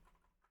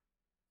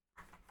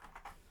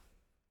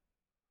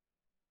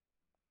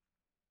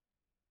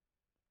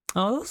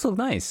 Oh, those look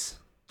nice.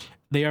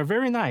 They are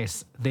very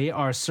nice. They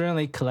are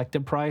certainly collector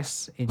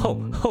price.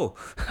 Oh.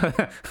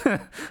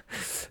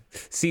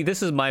 See,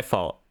 this is my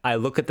fault. I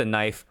look at the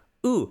knife.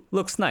 Ooh,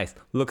 looks nice.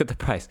 Look at the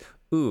price.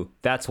 Ooh,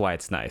 that's why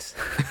it's nice.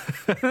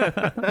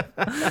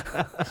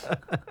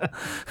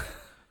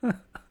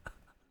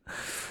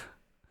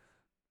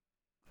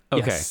 Okay.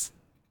 Yes.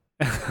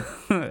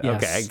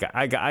 Okay,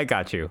 I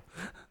got you.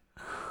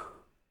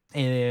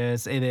 It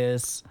is. It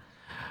is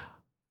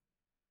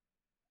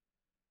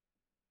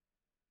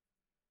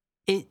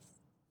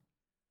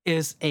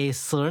a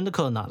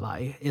cylindrical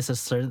knife.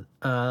 It's a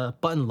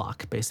button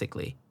lock,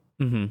 basically,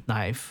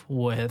 knife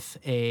with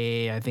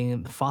I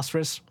think,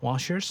 phosphorus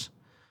washers.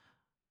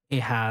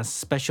 It has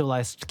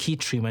specialized key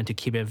treatment to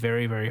keep it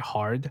very, very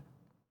hard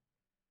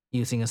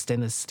using a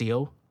stainless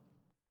steel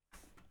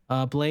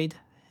blade.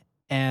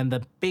 And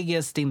the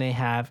biggest thing they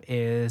have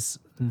is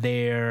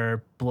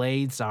their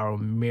blades are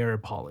mirror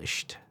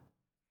polished.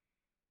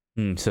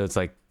 So it's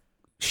like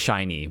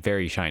shiny,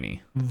 very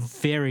shiny.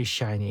 Very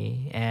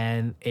shiny,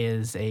 and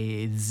is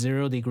a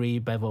 0-degree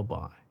bevel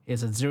bond.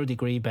 It's a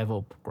 0-degree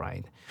bevel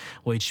grind,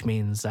 which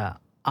means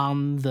that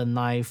on the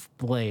knife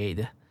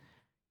blade,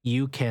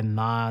 you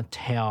cannot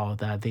tell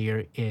that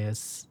there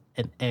is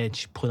an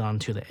edge put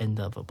onto the end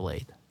of a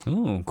blade.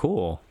 Ooh,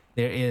 cool.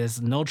 There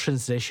is no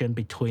transition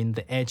between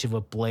the edge of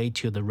a blade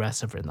to the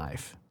rest of a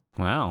knife.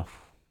 Wow.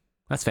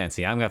 That's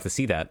fancy. I'm going to have to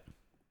see that.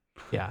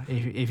 Yeah,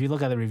 if you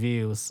look at the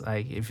reviews,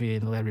 if you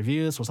look at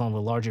reviews or some of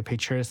the larger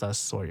pictures,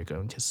 that's what you're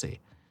going to see.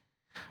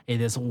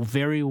 It is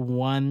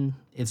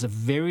it's a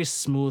very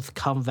smooth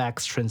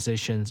convex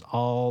transitions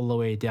all the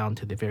way down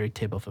to the very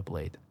tip of a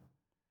blade.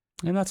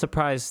 I'm not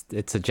surprised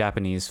it's a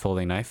Japanese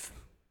folding knife.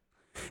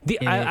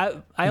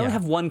 I only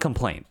have one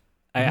complaint.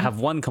 I have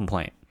one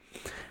complaint.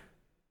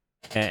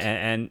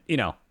 And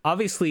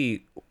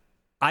obviously,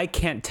 I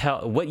can't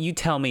tell. What you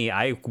tell me,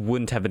 I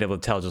wouldn't have been able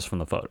to tell just from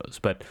the photos.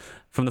 But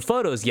from the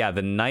photos, yeah,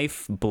 the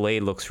knife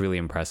blade looks really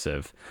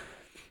impressive.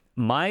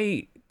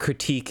 My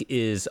critique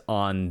is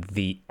on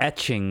the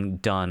etching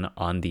done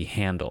on the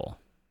handle.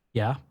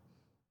 Yeah.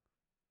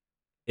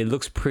 It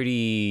looks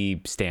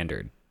pretty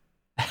standard.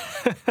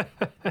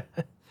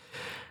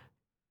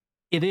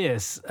 It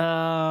is.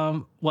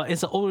 Well,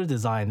 it's an older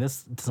design.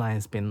 This design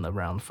has been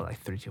around for like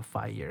 3 to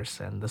 5 years,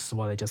 and this is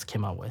what I just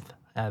came out with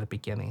at the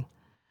beginning.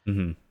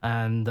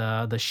 And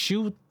the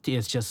shoe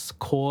is just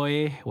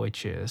koi,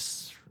 which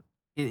is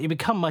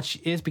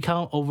it's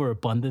become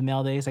overabundant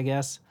nowadays, I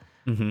guess,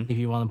 if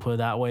you want to put it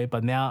that way.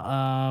 But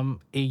now,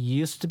 it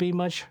used to be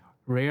much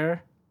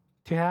rare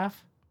to have.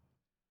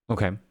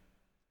 Okay.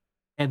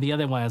 And the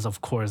other one is, of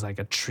course, like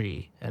a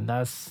tree, and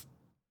that's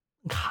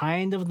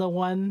kind of the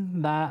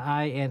one that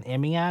I am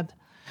aiming at,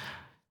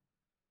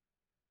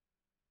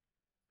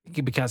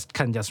 because it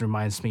kind of just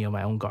reminds me of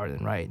my own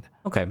garden, right?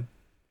 Okay.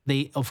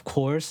 They, of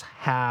course,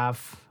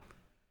 have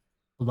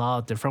a lot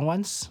of different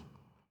ones.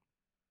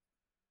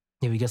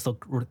 If you just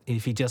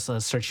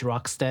search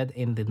Rockstead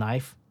in the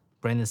knife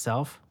brand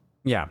itself,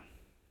 Yeah.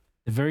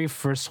 the very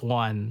first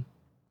one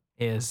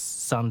is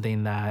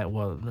something that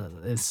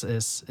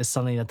is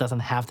something that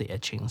doesn't have the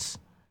etchings,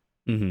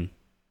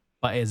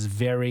 but is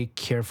very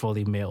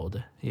carefully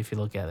milled. If you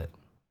look at it.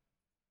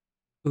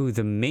 Ooh,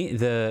 the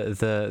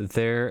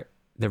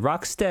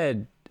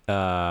Rockstead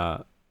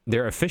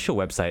their official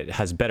website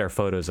has better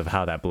photos of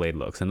how that blade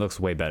looks, and looks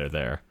way better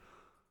there.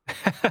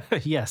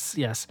 Yes.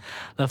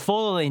 The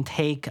photo they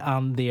take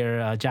on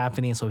their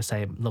Japanese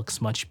website looks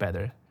much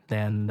better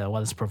than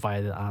what is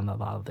provided on a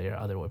lot of their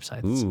other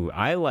websites. Ooh,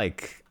 I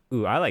like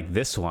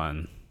this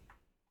one.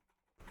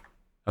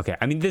 Okay,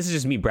 I mean, this is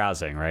just me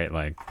browsing, right?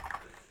 Like,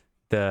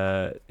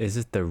 is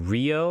it the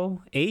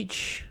Rio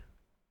H?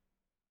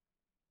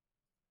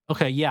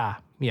 Okay, yeah.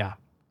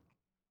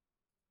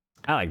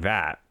 I like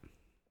that.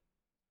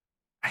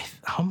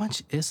 How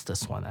much is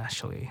this one,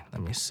 actually?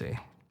 Let me see.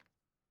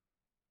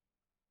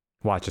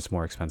 Watch, it's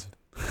more expensive.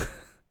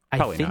 I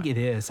Probably think not. it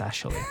is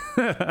actually.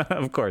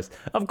 Of course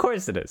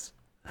it is.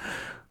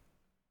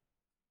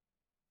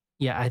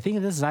 Yeah, I think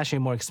this is actually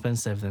more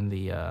expensive than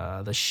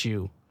the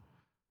shoe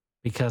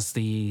because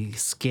the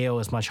scale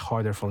is much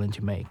harder for them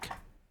to make.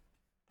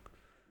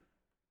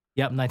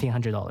 Yep,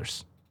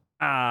 $1,900.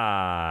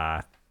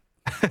 Ah,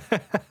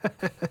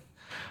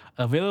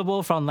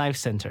 Available from Knife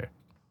Center.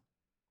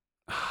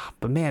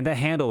 but man, that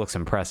handle looks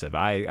impressive.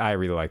 I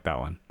really like that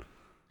one.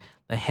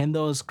 The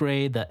handle is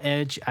great. The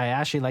edge, I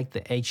actually like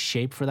the edge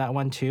shape for that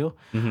one too.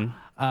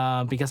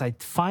 Because I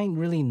find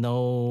really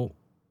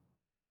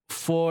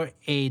for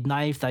a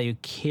knife that you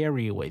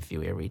carry with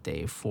you every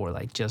day for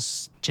like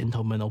just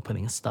gentleman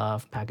opening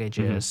stuff,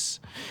 packages,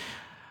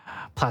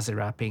 plastic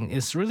wrapping,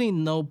 it's really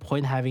no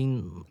point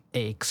having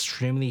a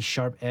extremely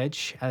sharp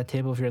edge at the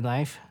tip of your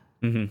knife.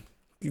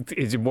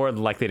 Is it more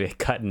likely to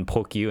cut and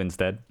poke you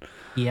instead?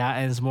 Yeah,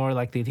 and it's more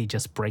likely to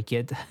just break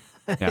it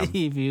Yeah.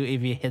 if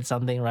you hit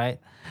something, right?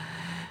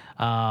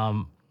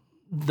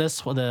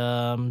 This one,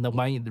 the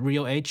one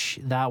real edge,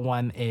 that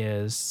one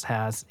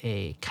has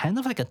a kind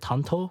of like a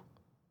tanto,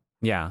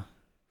 Yeah.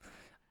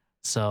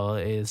 so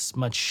it's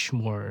much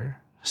more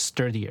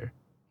sturdier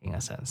in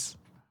a sense.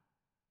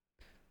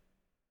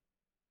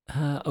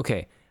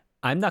 Okay.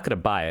 I'm not gonna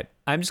buy it.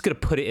 I'm just gonna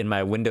put it in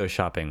my window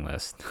shopping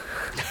list.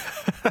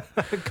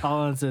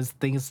 Colin says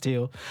things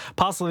to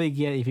possibly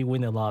get if you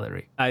win the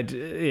lottery.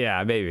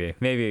 Yeah, maybe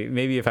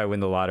if I win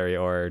the lottery,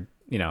 or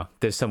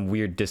there's some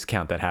weird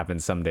discount that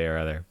happens someday or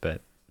other.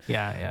 But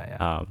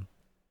Yeah.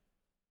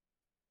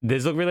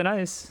 these look really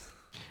nice.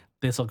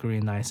 This look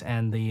really nice,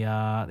 and the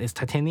it's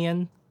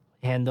titanium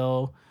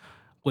handle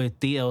with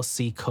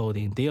DLC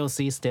coating.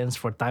 DLC stands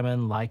for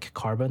diamond-like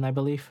carbon, I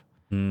believe.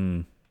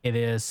 It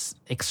is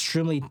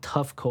extremely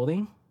tough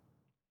coating.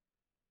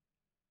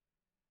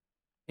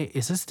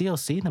 Is this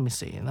DLC? Let me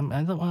see. I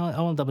want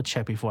to double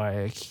check before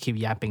I keep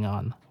yapping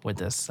on with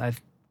this. I'm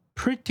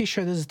pretty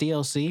sure this is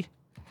DLC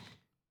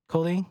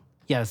coating.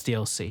 Yeah, it's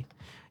DLC.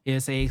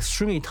 It's a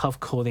extremely tough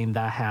coating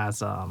that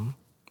has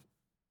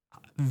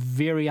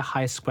very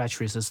high scratch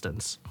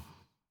resistance.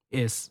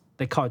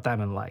 They call it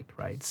diamond-like,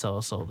 right? So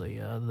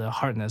the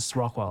hardness,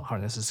 Rockwell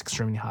hardness, is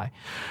extremely high.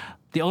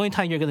 The only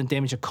time you're going to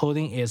damage a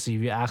coating is if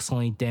you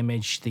accidentally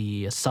damage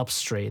the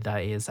substrate that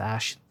is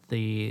actually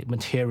the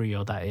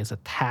material that is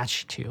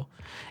attached to,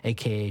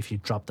 aka if you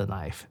drop the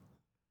knife,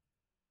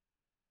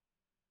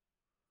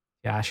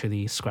 you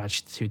actually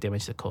scratch to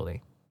damage the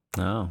coating.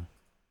 Oh.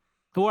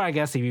 Or I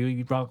guess if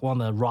you want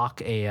to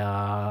rock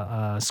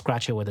a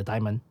scratch it with a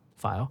diamond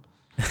file,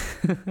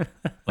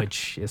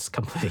 which is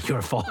completely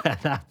your fault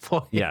at that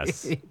point.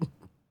 Yes.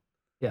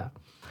 Yeah.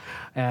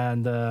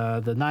 And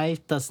the knife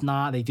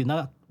they do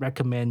not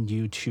recommend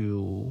you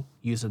to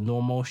use a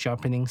normal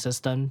sharpening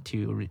system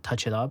to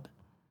touch it up.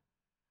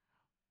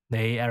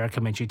 They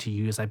recommend you to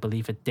use, I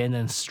believe, a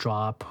dentist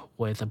strop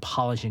with a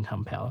polishing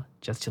compound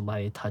just to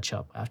let it touch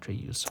up after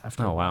use.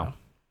 Oh, wow.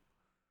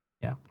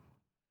 Yeah.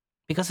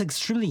 Because it's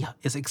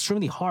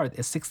extremely hard.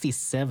 It's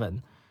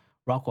 67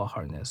 Rockwell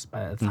hardness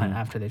by the time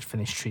after they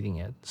finish treating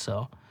it.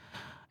 So,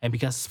 and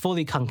because it's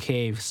fully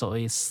concave, so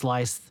it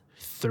sliced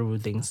through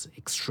things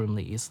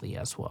extremely easily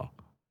as well.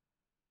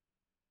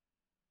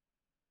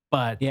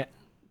 But Yeah.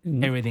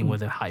 everything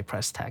with a high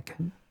press tag.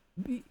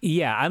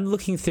 Yeah, I'm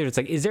looking through. It's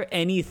like, is there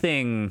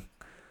anything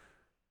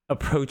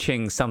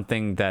approaching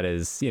something that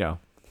is,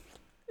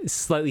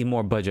 slightly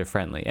more budget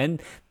friendly?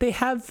 And they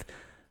have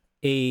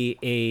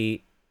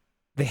they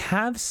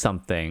have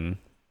something,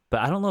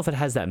 but I don't know if it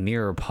has that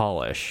mirror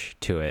polish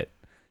to it.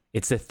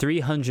 It's a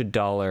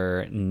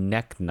 $300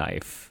 neck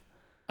knife.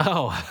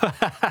 Oh,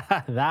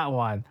 that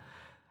one.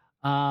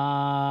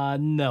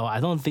 No, I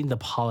don't think the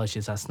polish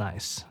is as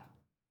nice.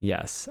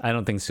 Yes, I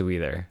don't think so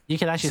either. You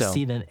can actually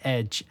see the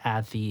edge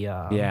at the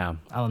on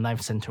the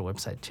Knife Center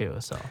website too.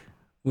 So,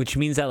 which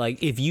means that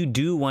like if you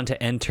do want to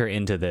enter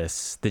into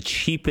this, the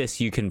cheapest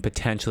you can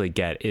potentially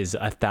get is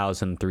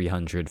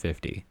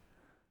 $1,350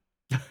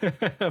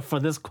 for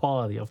this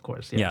quality, of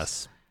course.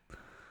 Yes.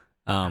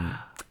 I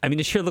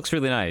mean, it sure looks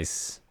really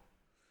nice.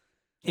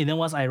 You know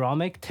what's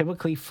ironic?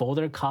 Typically,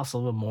 folder costs a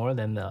little bit more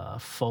than the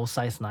full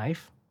size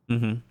knife.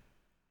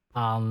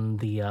 On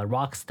the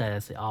Rockstead,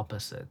 it's the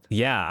opposite.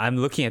 Yeah, I'm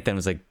looking at them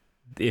as like,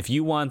 if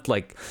you want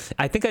like,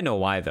 I think I know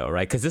why though,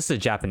 right? Because this is a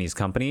Japanese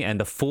company, and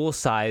the full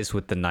size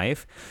with the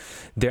knife,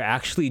 they're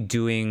actually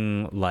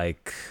doing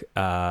like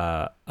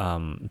the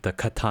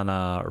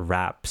katana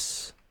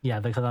wraps. Yeah,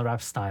 the katana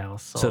wrap style.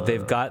 So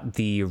they've got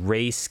the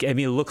ray skin. I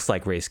mean, it looks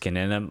like ray skin,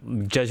 and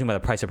I'm judging by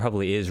the price, it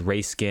probably is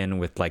ray skin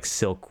with like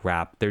silk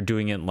wrap. They're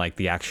doing it like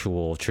the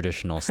actual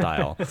traditional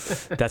style.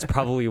 That's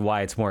probably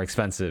why it's more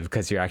expensive,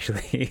 because you're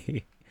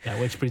actually yeah,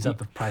 which brings up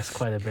the price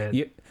quite a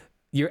bit.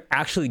 You're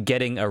actually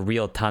getting a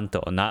real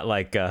tanto, not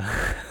like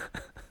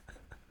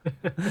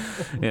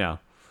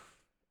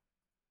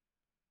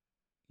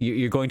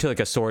you're going to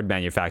like a sword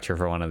manufacturer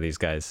for one of these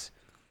guys.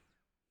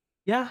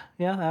 Yeah,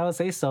 I would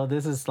say so.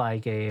 This is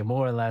like a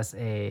more or less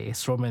a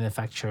sword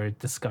manufacturer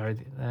discard,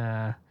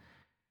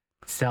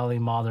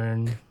 selling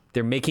modern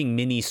they're making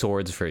mini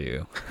swords for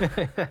you.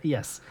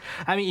 Yes,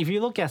 I mean if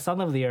you look at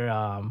some of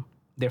their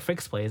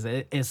fixed blades,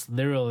 it's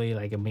literally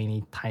like a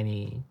mini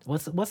tiny.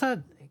 What's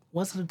the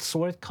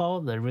sword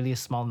called? The really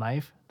small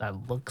knife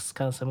that looks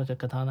kind of similar to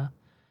katana.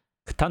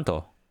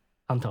 Tanto.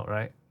 Tanto,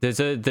 right?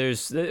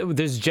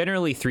 There's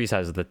generally three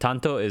sizes. The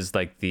tanto is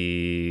like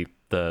the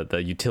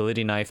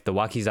utility knife. The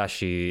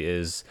wakizashi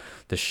is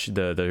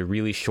the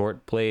really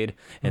short blade,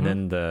 and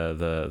then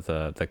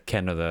the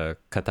ken or the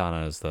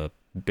katana is the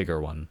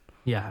bigger one.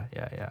 Yeah.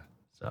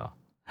 So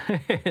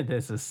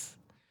this is,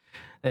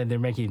 and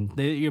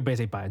you're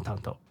basically buying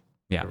tanto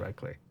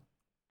directly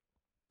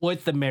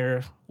with the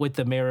mirror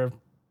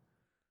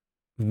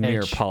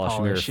polish,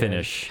 mirror edge.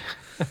 finish.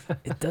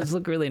 It does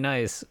look really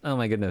nice. Oh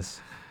my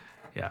goodness.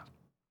 Yeah.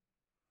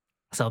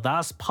 So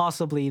that's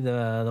possibly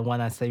the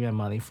one I save my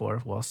money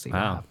for. We'll see what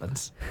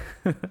happens.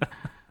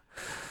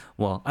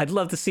 Well, I'd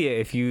love to see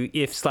it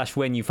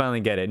if/when you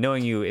finally get it.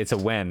 Knowing you, it's a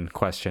when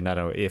question, not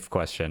an if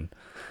question.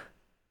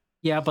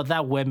 Yeah, but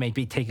that when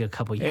maybe take a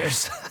couple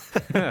years.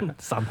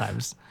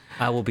 Sometimes.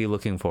 I will be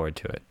looking forward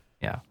to it.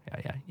 Yeah.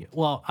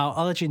 Well,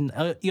 I'll let you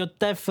know. You'll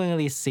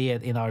definitely see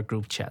it in our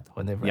group chat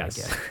whenever I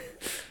get it.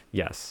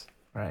 Yes.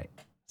 Right.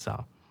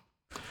 So,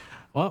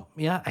 well,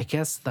 yeah, I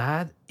guess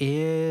that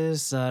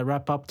is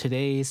wrap up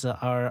today's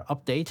our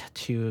update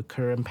to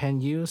current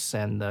pen use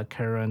and the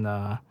current,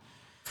 I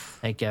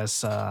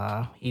guess,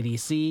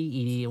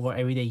 EDC, or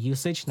everyday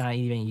usage, not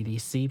even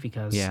EDC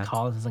because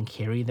Collins doesn't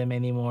carry them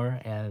anymore.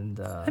 And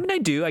I mean, I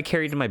do. I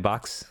carry it in my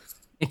box.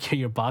 You carry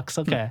your box?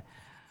 Okay.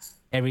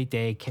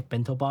 Everyday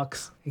bento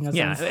box, in a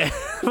sense.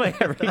 My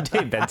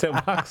everyday bento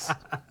box.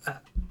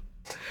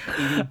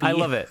 I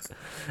love it.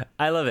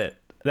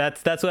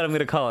 That's what I'm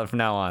gonna call it from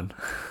now on.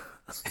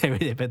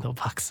 Everyday bento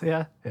box.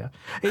 Yeah.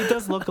 It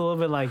does look a little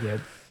bit like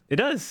it. It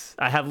does.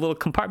 I have little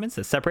compartments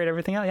that separate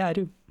everything out. Yeah, I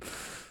do.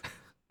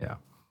 Yeah.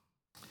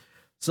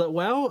 So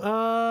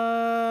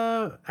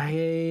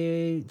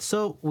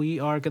so we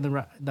are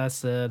gonna.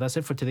 That's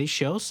it for today's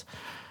shows.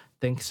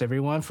 Thanks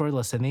everyone for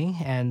listening,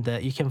 and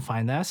you can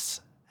find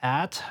us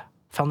at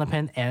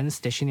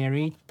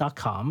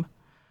fountainpenandstationery.com.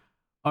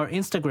 Our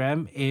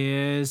Instagram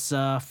is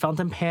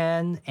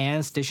fountainpen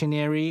and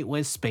stationery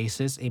with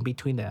spaces in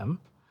between them.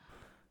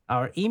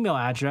 Our email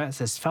address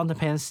is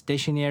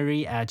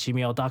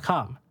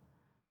fountainpenstationery@gmail.com.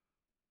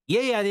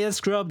 Yay, I didn't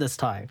screw up this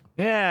time.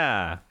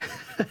 Yeah.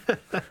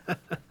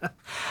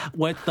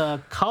 With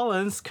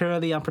Collins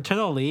currently on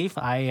paternal leave,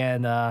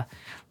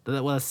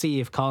 we'll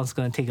see if Collins is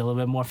going to take a little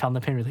bit more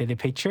fountain pen related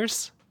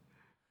pictures.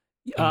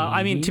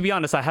 I mean, to be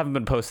honest, I haven't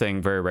been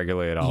posting very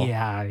regularly at all.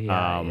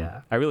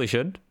 Yeah. I really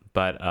should,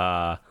 but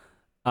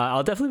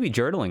I'll definitely be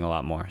journaling a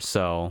lot more.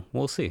 So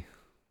we'll see.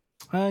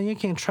 You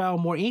can try out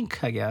more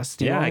ink, I guess.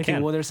 Do you want me to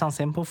order some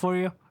sample for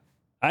you?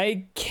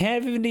 I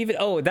can't even.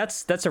 Oh,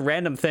 that's a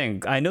random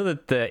thing. I know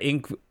that the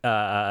ink,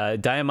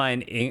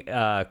 Diamine ink,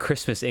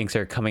 Christmas inks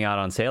are coming out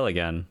on sale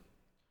again.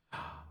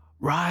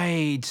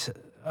 Right.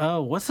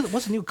 Oh, what's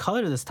the new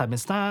color this time?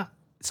 It's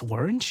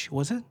orange,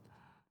 was it?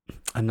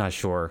 I'm not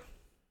sure.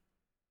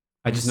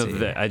 I just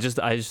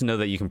know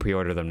that you can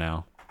pre-order them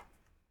now.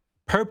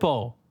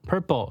 Purple.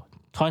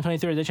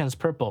 2023 edition is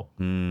purple.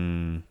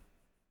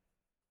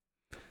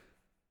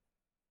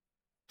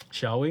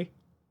 Shall we?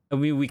 I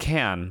mean, we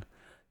can.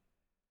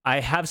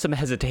 I have some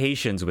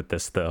hesitations with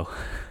this, though.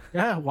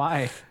 Yeah,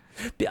 why?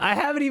 I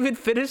haven't even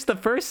finished the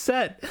first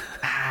set.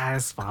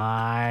 It's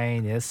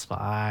fine.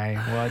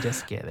 We'll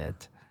just get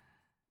it.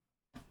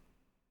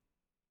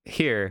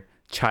 Here,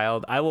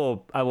 child, I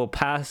will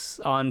pass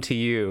on to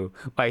you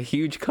my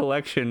huge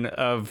collection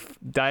of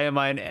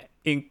Diamine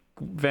ink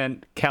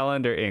vent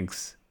calendar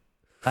inks.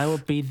 That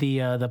would be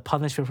the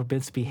punishment for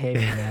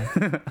misbehaving,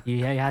 man.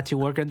 You had to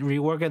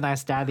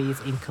reorganize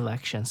Daddy's ink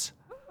collections.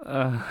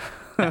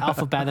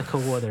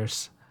 Alphabetical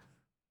orders.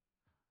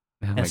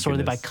 And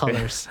sorted by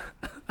colors.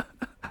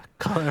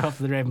 Color of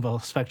the rainbow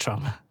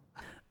spectrum.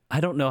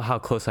 I don't know how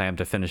close I am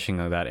to finishing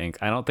that ink.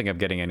 I don't think I'm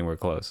getting anywhere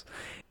close.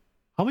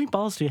 How many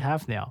bottles do you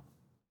have now?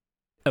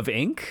 Of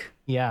ink?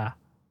 Yeah.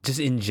 Just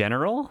in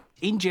general?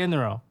 In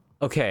general.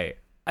 Okay.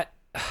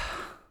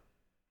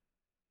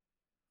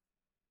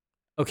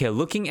 Okay,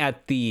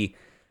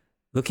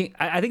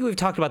 I think we've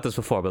talked about this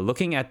before, but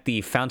looking at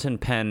the fountain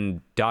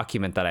pen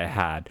document that I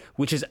had,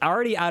 which is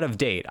already out of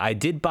date, I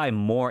did buy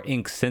more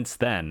ink since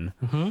then.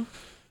 Mm-hmm.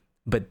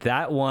 But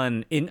that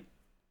one,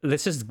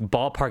 let's just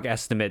ballpark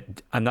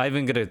estimate. I'm not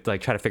even going to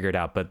try to figure it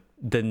out, but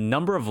the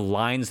number of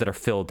lines that are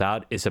filled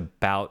out is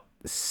about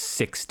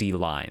 60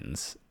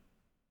 lines.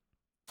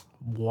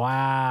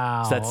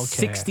 Wow. So that's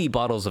 60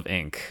 bottles of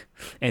ink.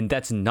 And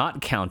that's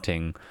not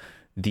counting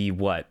the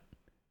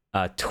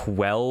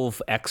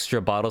 12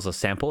 extra bottles of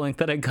sample ink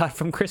that I got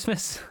from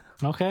Christmas.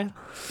 Okay.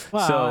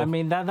 Well, so, I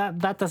mean,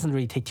 that doesn't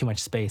really take too much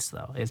space,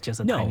 though. It's just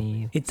a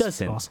tiny... it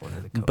doesn't.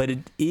 But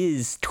it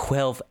is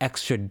 12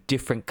 extra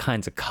different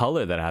kinds of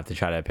color that I have to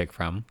try to pick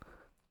from.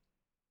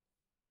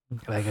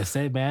 Like I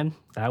said, man,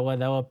 that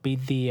would be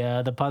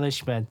the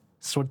punishment.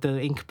 sort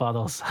the ink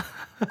bottles.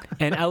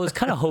 And I was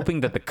kind of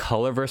hoping that the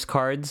Colorverse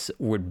cards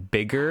were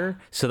bigger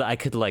so that I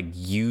could like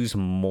use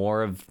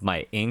more of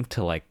my ink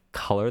to like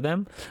color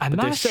them. I'm But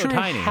they're not so sure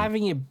tiny.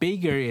 having it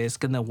bigger is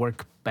gonna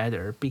work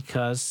better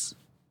because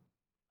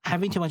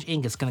having too much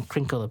ink is gonna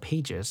crinkle the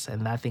pages,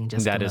 and that thing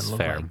just That gonna is look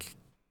fair. like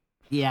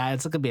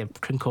it's gonna be a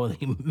crinkly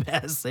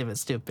mess if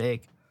it's too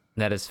big.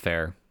 That is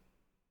fair.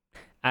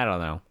 I don't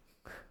know.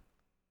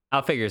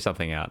 I'll figure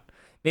something out.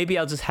 Maybe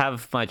I'll just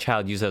have my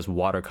child use it as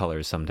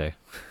watercolors someday.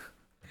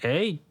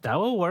 Hey, that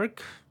will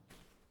work.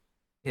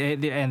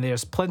 And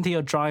there's plenty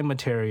of drawing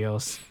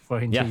materials for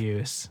him Yeah. to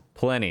use.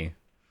 Plenty.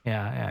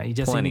 Yeah. You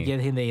just need Plenty. to get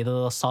him a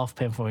little soft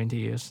pen for him to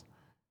use.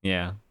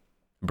 Yeah.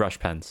 Brush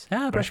pens.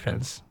 Yeah, brush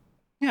pens.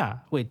 Yeah.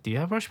 Wait, do you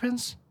have brush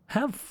pens?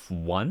 Have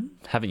one?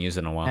 Haven't used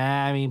it in a while.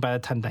 I mean, by the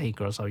time that he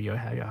grows up, you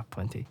have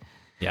plenty.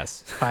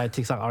 Yes. Probably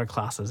takes some art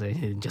classes and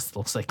he just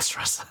looks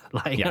extras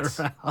lying Yes.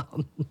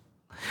 around.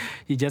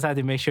 You just have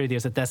to make sure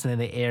there's a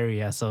designated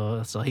area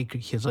so he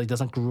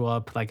doesn't grow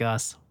up like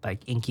us, like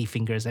inky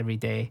fingers every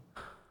day.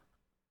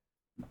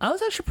 I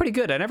was actually pretty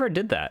good. I never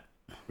did that.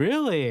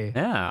 Really?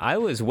 Yeah, I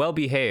was well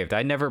behaved.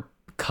 I never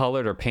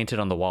colored or painted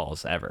on the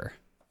walls ever.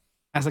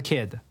 As a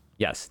kid?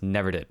 Yes,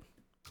 never did.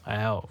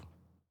 Oh.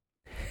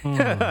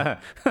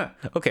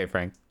 Okay,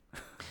 Frank.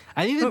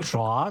 I didn't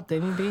draw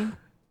anything.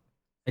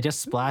 I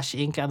just splashed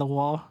ink on the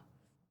wall.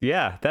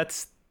 Yeah,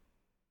 that's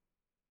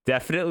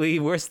definitely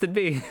worse than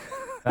me.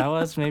 That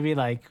was maybe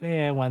like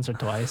once or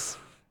twice.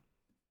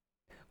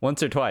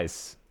 Once or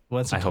twice.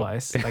 Once or I hope.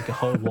 twice. Like a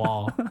whole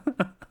wall.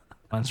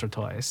 Once or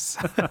twice.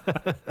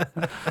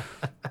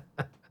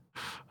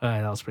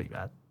 That was pretty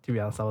bad. To be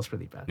honest, that was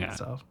pretty bad. Yeah.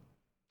 So,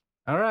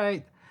 all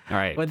right. All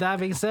right. With that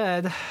being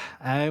said,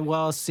 I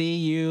will see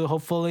you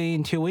hopefully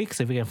in 2 weeks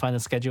if we can find a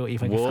schedule,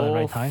 even if we find the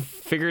We'll right time.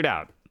 figure it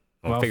out.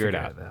 We'll figure it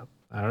out.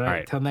 All right.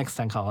 right. Till next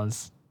time,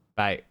 Collins.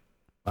 Bye.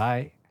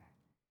 Bye.